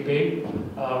tended to be big.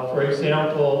 For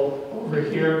example, over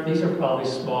here, these are probably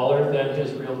smaller than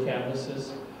his real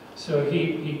canvases. So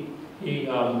he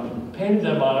painted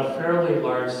them on a fairly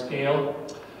large scale.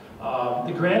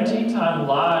 The Grand Teton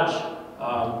Lodge,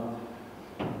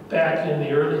 back in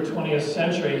the early 20th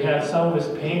century, had some of his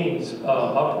paintings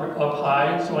up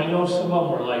high. So I know some of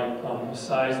them were like a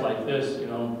size like this, you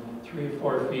know, 3 or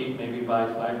 4 feet, maybe by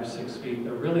 5 or 6 feet.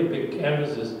 They're really big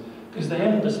canvases because they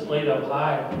had them displayed up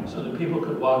high so that people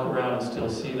could walk around and still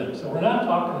see them. So we're not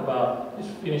talking about his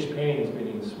finished paintings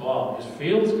being small. His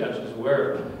field sketches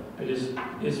were, but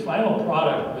his final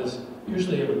product was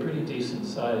usually of a pretty decent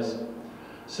size.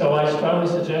 So I strongly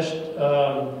suggest,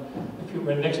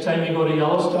 next time you go to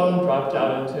Yellowstone, drop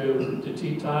down into the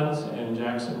Tetons in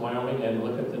Jackson, Wyoming, and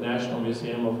look at the National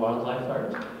Museum of Wildlife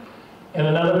Art. And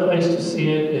another place to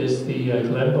see it is the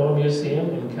Glenbow Museum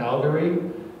in Calgary,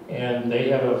 and they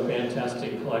have a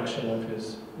fantastic collection of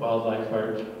his wildlife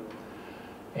art.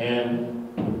 And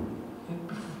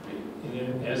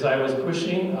as I was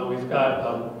pushing, we've got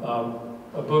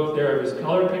a book there of his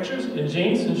color pictures. And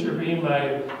Jean, since you're being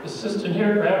my assistant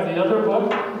here, grab the other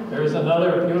book. There's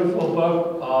another beautiful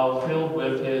book filled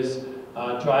with his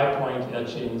dry point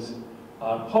etchings.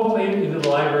 Hopefully either the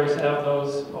libraries have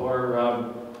those,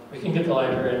 or we can get the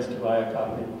librarians to buy a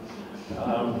copy.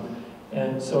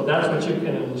 And so that's what you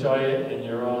can enjoy in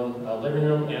your own living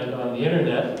room and on the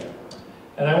internet.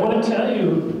 And I want to tell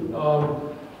you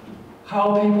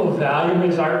how people value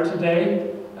his art today.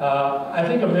 I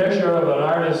think a measure of an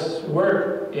artist's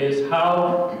work is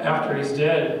how, after he's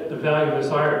dead, the value of his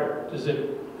art. Is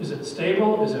it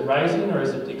stable? Is it rising, or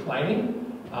is it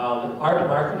declining? The art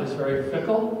market is very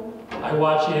fickle. I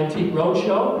watch Antique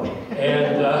Roadshow,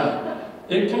 and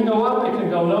it can go up, it can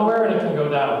go nowhere, and it can go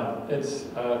down. It's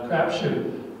a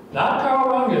crapshoot. Not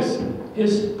Carl Rungius.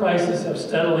 His prices have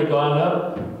steadily gone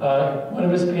up. One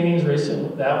of his paintings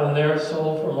recently, that one there,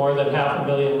 sold for more than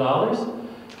 $500,000.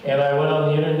 And I went on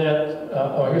the internet,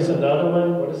 oh, here's another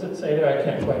one. What does it say there? I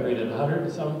can't quite read it. 100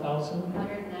 and some thousand?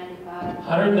 195.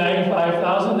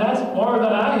 195,000. That's more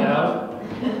than I have.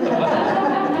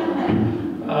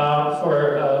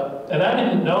 And I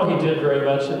didn't know he did very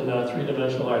much in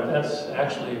three-dimensional art. That's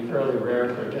actually fairly rare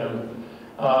for him.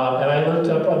 And I looked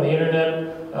up on the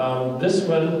internet. This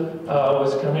one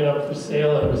was coming up for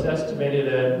sale, and it was estimated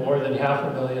at more than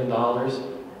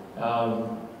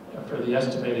 $500,000 for the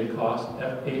estimated cost.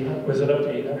 Was it up to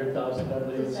 800,000? I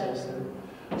believe it says there.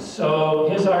 So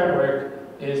his artwork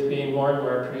is being more and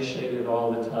more appreciated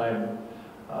all the time.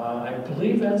 I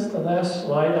believe that's the last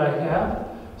slide I have.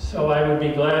 So I would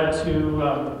be glad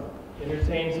to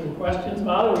entertain some questions.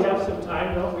 Molly, we have some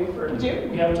time, don't we?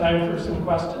 We have time for some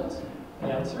questions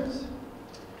and answers.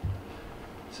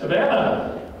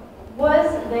 Savannah.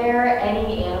 Was there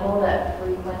any animal that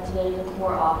frequented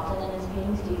more often in his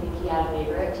paintings? Do you think he had a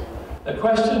favorite? The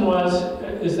question was,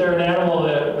 is there an animal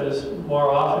that was more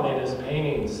often in his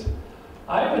paintings?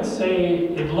 I would say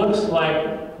it looks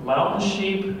like mountain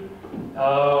sheep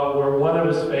were one of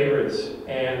his favorites,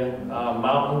 and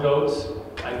mountain goats.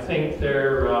 I think think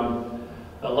their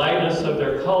the lightness of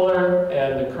their color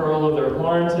and the curl of their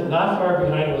horns, and not far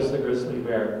behind was the grizzly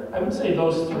bear. I would say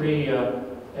those three,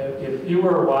 if you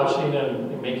were watching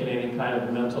and making any kind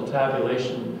of mental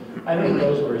tabulation, I think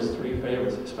those were his three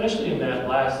favorites, especially in that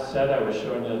last set I was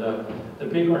showing you. The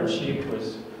bighorn sheep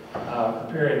was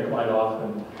appearing quite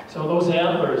often. So those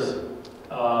antlers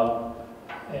of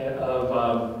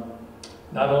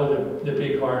not only the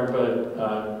bighorn,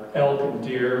 but elk and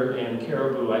deer and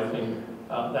caribou, I think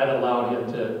that allowed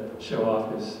him to show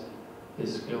off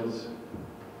his skills.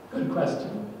 Good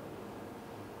question.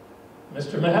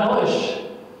 Mr. Mahalish.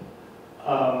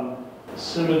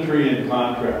 Symmetry and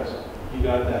contrast. You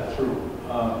got that through.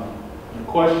 The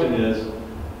question is,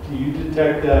 do you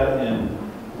detect that in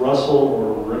Russell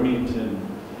or Remington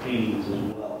paintings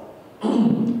as well?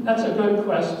 That's a good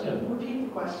question. Repeat the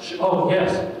question. Oh,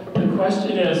 yes. The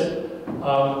question is,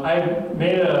 I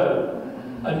made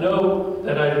a note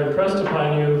that I've impressed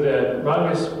upon you that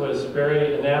Rungius was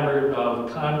very enamored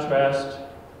of contrast,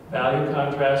 value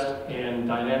contrast, and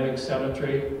dynamic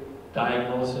symmetry,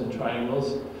 diagonals and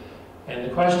triangles. And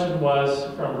the question was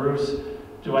from Bruce,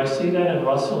 do I see that in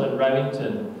Russell and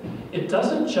Remington? It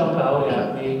doesn't jump out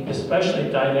at me, especially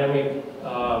dynamic,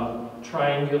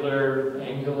 triangular,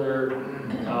 angular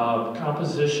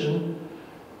composition.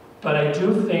 But I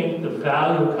do think the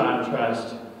value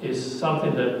contrast is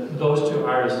something that those two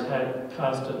artists had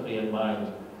constantly in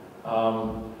mind.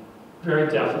 Very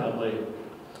definitely.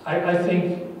 I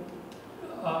think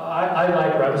I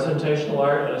like representational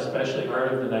art, and especially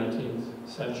art of the 19th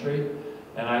century.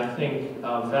 And I think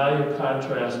value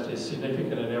contrast is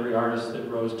significant in every artist that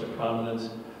rose to prominence.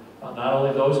 Not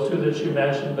only those two that you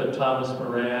mentioned, but Thomas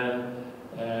Moran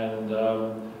and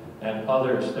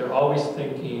others. They're always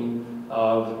thinking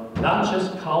of not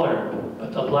just color,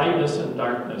 but the lightness and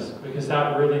darkness, because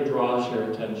that really draws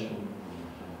your attention.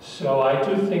 So I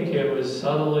do think it was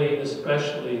subtly,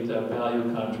 especially the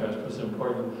value contrast was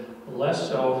important, less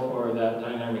so for that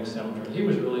dynamic symmetry. He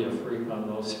was really a freak on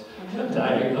those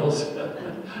diagonals.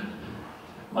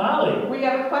 Molly. We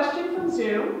have a question from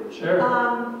Zoom. Sure.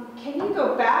 Can you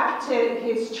go back to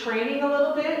his training a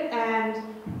little bit? And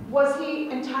was he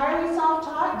entirely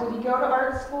self-taught? Did he go to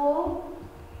art school?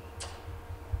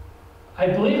 I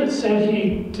believe it said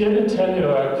he did attend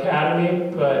an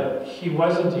academy, but he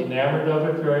wasn't enamored of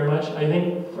it very much. I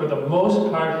think for the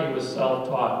most part he was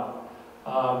self-taught.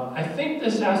 I think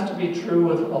this has to be true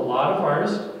with a lot of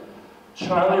artists.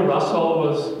 Charlie Russell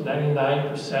was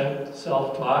 99%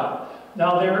 self-taught.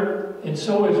 Now and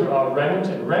so is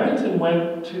Remington. Remington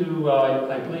went to,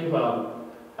 I believe, an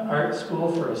art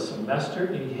school for a semester.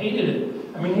 He hated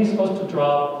it. I mean, he's supposed to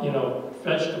draw,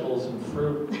 vegetables and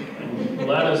fruit and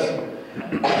lettuce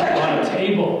on a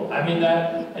table. I mean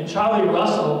and Charlie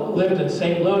Russell lived in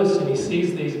St. Louis, and he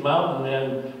sees these mountain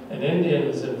men and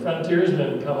Indians and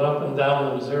frontiersmen coming up and down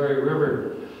the Missouri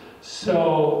River.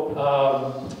 So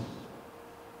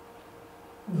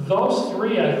those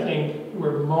three, I think,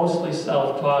 were mostly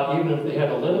self-taught, even if they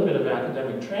had a little bit of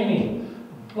academic training.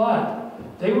 But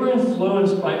they were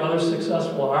influenced by other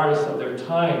successful artists of their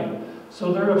time.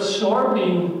 So they're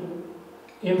absorbing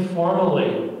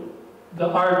informally the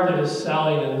art that is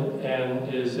selling and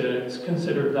is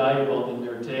considered valuable in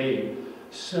their day.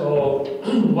 So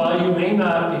while you may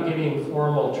not be getting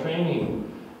formal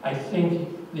training, I think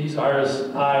these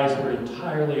artists' eyes were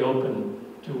entirely open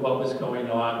to what was going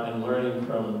on and learning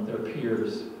from their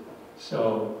peers.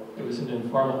 So it was an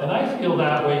informal, and I feel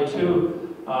that way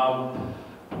too.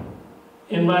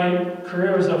 In my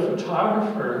career as a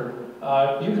photographer,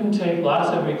 you can take lots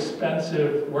of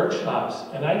expensive workshops,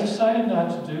 and I decided not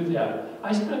to do that.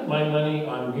 I spent my money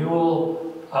on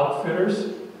mule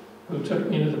outfitters who took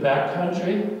me to the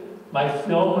backcountry. My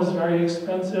film was very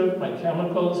expensive, my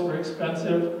chemicals were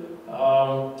expensive.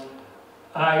 I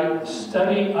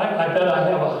bet I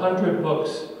have 100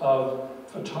 books of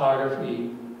photography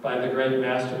by the great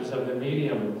masters of the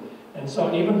medium. And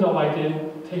so even though I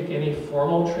didn't take any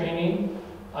formal training,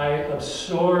 I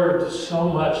absorbed so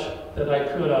much that I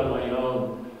could on my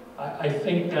own. I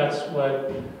think that's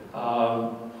what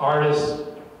artists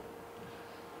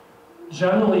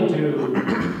generally do.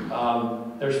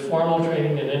 There's formal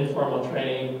training and informal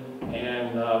training,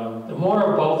 and the more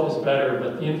of both is better,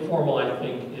 but the informal, I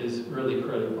think, is really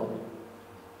critical.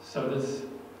 So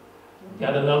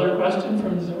got another question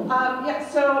from Zoom? Yeah,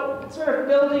 so sort of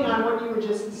building on what you were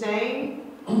just saying,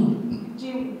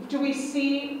 do we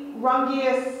see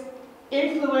Rungius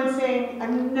influencing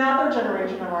another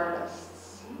generation of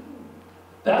artists?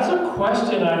 That's a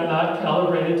question I'm not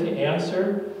calibrated to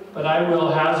answer, but I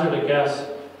will hazard a guess.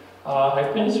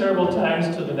 I've been several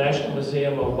times to the National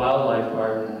Museum of Wildlife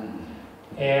Art,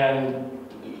 and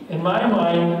in my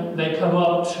mind, they come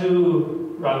up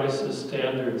to Rungius'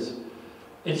 standards.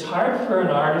 It's hard for an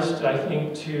artist, I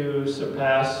think, to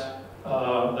surpass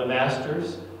the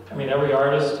masters. I mean, every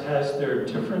artist has their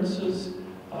differences.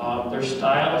 Their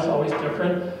style is always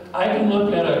different. I can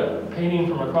look at a painting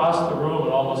from across the room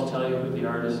and almost tell you who the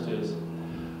artist is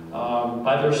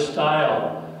by their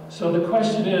style. So the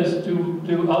question is,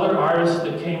 do other artists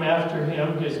that came after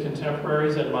him, his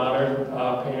contemporaries and modern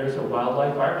painters of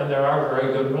wildlife art, and there are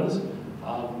very good ones.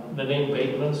 The name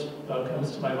Bateman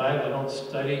comes to my mind. I don't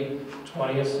study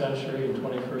 20th century and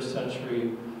 21st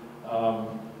century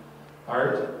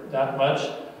art that much,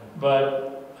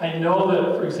 but I know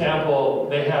that, for example,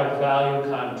 they have value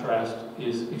contrast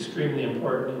is extremely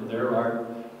important in their art.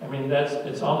 I mean,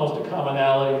 it's almost a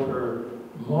commonality for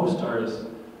most artists.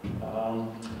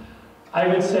 I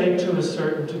would say to a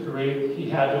certain degree, he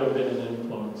had to have been an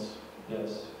influence,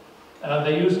 yes.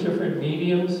 They use different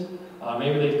mediums.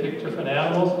 Maybe they pick different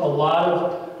animals. A lot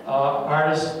of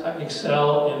artists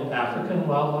excel in African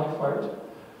wildlife art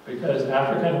because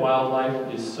African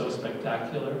wildlife is so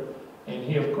spectacular. And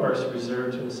he, of course,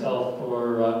 reserved himself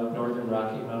for Northern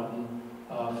Rocky Mountain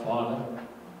fauna.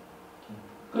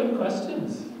 Good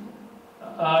questions.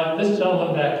 This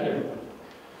gentleman back here.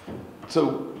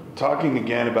 So, talking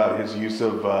again about his use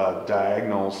of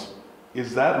diagonals,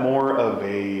 is that more of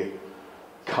a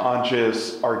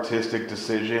conscious artistic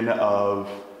decision of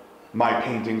my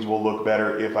paintings will look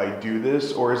better if I do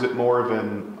this, or is it more of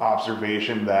an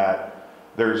observation that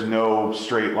there's no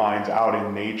straight lines out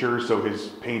in nature, so his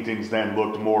paintings then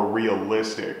looked more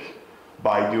realistic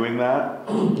by doing that?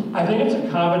 I think it's a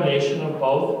combination of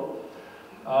both.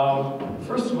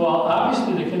 First of all,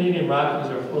 obviously the Canadian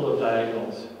Rockies are full of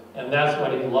diagonals, and that's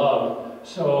what he loved.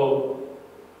 So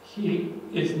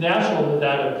it's natural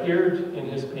that appeared in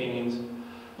his paintings.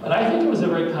 But I think it was a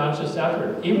very conscious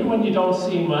effort. Even when you don't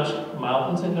see much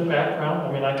mountains in the background,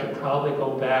 I mean, I could probably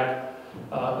go back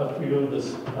a few of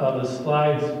the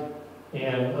slides,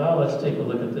 and let's take a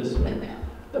look at this one.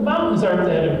 The mountains aren't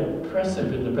that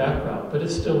impressive in the background, but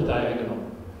it's still diagonal.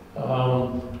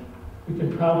 We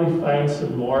can probably find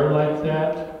some more like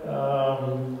that.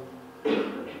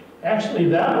 Actually,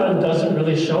 that one doesn't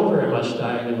really show very much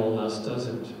diagonalness, does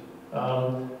it?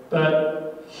 But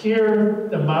here,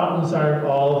 the mountains aren't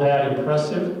all that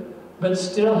impressive, but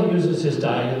still he uses the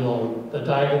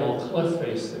diagonal cliff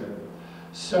face there.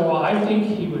 So I think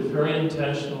he was very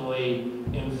intentionally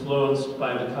influenced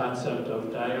by the concept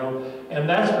of diagonal, and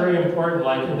that's very important,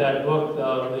 like in that book,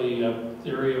 the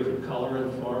Theory of Color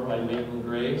and Form by Milton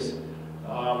Graves.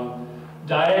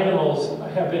 Diagonals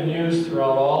have been used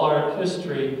throughout all art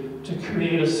history to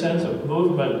create a sense of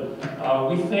movement.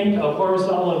 We think of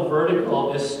horizontal and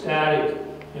vertical as static.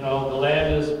 You know, the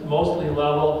land is mostly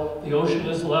level, the ocean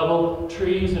is level,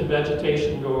 trees and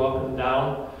vegetation go up and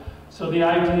down. So the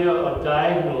idea of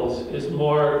diagonals is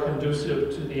more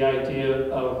conducive to the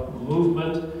idea of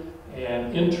movement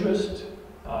and interest.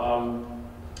 I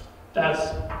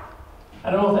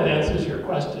don't know if that answers your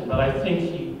question, but I think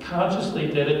he consciously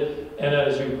did it, and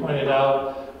as you pointed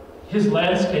out, his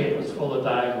landscape was full of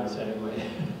diagonals anyway,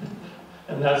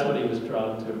 and that's what he was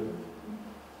drawn to.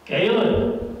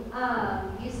 Galen?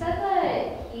 You said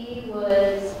that he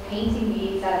was painting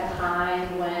these at a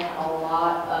time when a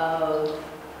lot of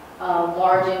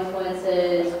large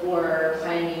influences were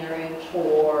pioneering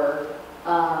for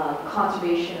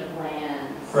conservation of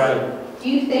lands. Right. Do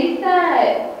you think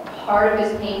that part of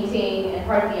his painting and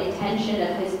part of the intention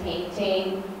of his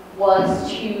painting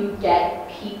was to get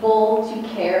people to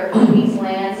care for these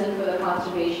lands and for the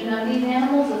conservation of these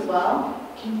animals as well?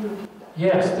 Can you repeat that?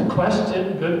 Yes, the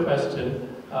question, good question.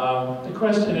 The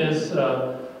question is,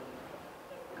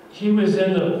 he was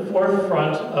in the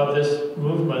forefront of this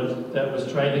movement that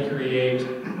was trying to create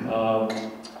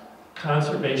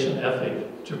conservation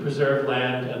ethic to preserve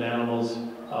land and animals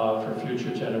for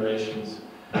future generations.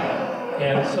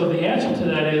 And so the answer to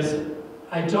that is,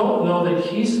 I don't know that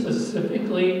he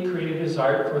specifically created his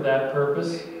art for that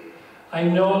purpose. I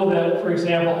know that, for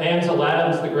example, Ansel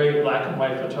Adams, the great black and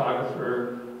white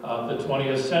photographer of the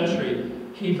 20th century,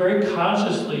 he very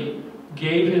consciously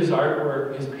gave his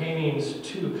artwork, his paintings,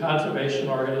 to conservation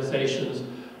organizations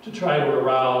to try to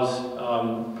arouse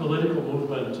political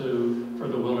movement for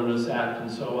the Wilderness Act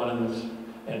and so on,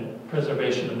 and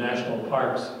preservation of national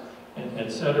parks, and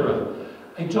etc.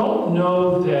 I don't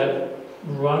know that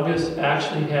Rungius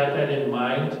actually had that in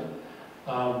mind,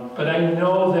 but I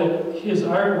know that his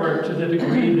artwork, to the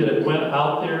degree that it went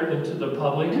out there into the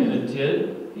public, and it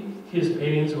did, his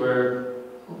paintings were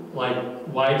like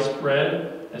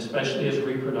widespread, especially as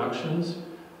reproductions.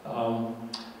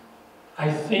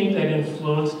 I think that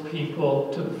influenced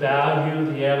people to value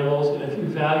the animals, and if you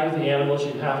value the animals,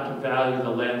 you have to value the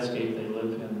landscape they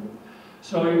live in.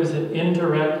 So it was an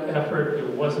indirect effort, it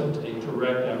wasn't a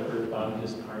direct effort on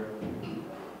his part.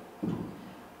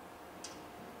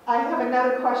 I have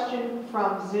another question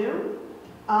from Zoom,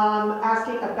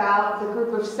 asking about the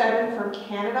group of 7 from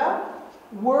Canada.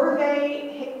 Were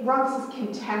they Rungius'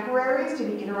 contemporaries?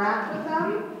 Did he interact with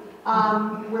them?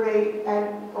 Were they,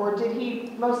 or did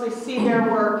he mostly see their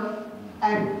work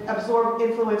and absorb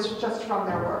influence just from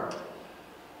their work?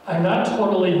 I'm not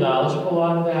totally knowledgeable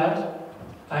on that.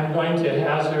 I'm going to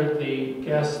hazard the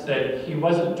guess that he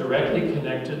wasn't directly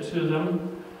connected to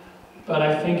them, but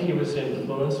I think he was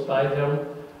influenced by them.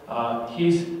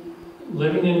 He's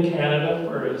living in Canada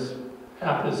for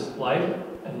half his life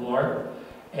and more,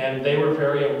 and they were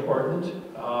very important.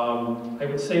 I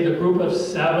would say the group of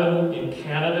 7 in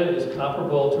Canada is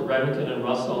comparable to Remington and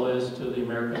Russell is to the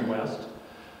American West.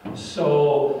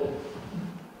 So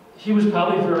he was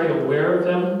probably very aware of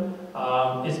them.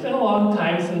 It's been a long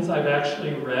time since I've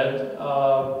actually read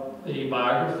the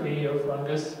biography of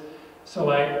Rungius,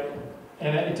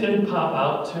 and it didn't pop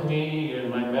out to me in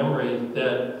my memory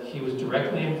that he was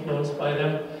directly influenced by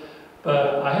them.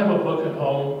 But I have a book at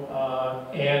home,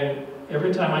 and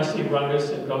every time I see Rungius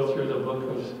and go through the book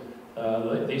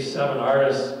of these 7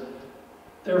 artists,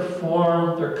 their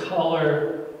form, their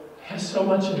color has so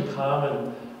much in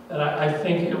common that I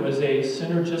think it was a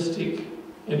synergistic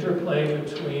interplay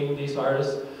between these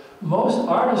artists. Most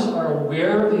artists are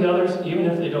aware of the others, even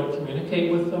if they don't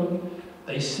communicate with them.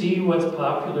 They see what's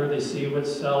popular, they see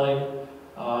what's selling.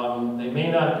 They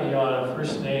may not be on a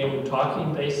first name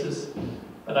talking basis,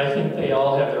 but I think they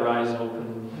all have their eyes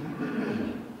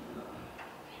open.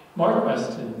 More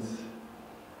questions?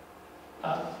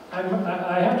 I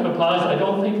have to apologize, I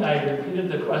don't think I repeated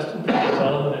the question for the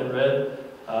gentleman in red.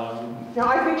 No,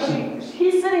 I think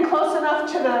he's sitting close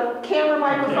enough to the camera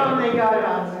microphone, okay. They got it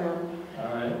on Zoom.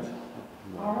 All right.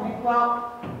 All right,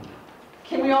 well,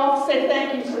 can we all say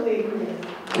thank you to Lee?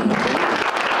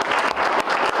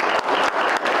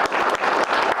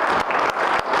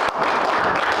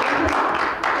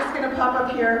 Just going to pop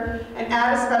up here and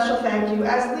add a special thank you.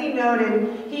 As Lee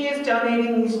noted, he is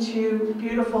donating these 2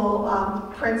 beautiful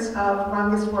prints of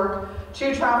Rungius' work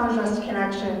to Travelers Rest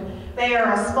Connection. They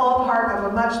are a small part of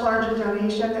a much larger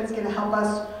donation that's going to help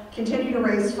us continue to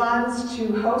raise funds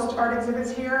to host art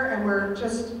exhibits here, and we're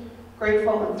just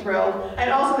grateful and thrilled. And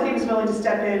also that he was willing to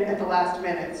step in at the last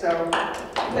minute, so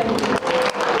thank you.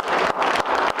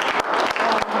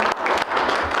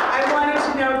 I wanted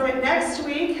to note that next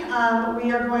week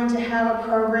we are going to have a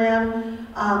program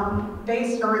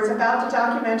it's about the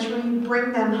documentary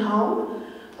Bring Them Home,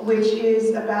 which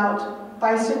is about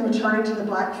bison returning to the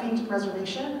Blackfeet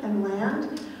Reservation and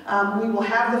land. We will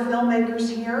have the filmmakers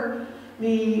here.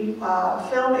 The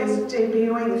film is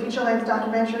debuting, the feature-length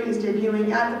documentary is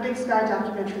debuting at the Big Sky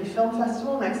Documentary Film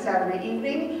Festival next Saturday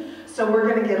evening. So we're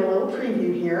going to get a little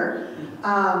preview here.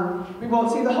 We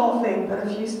won't see the whole thing, but a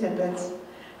few snippets.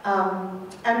 And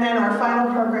then our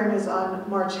final program is on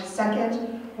March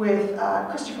 2nd with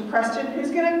Christopher Preston,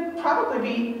 who's going to probably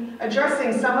be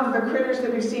addressing some of the critters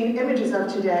that we've seen images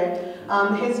of today.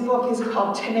 His book is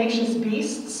called Tenacious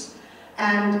Beasts,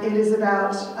 and it is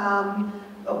about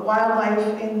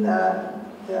wildlife in the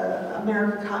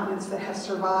American continents that have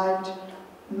survived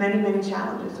many, many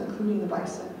challenges, including the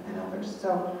bison and others.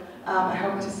 So I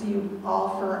hope to see you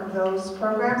all for those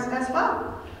programs as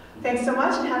well. Thanks so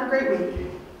much and have a great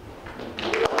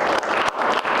week.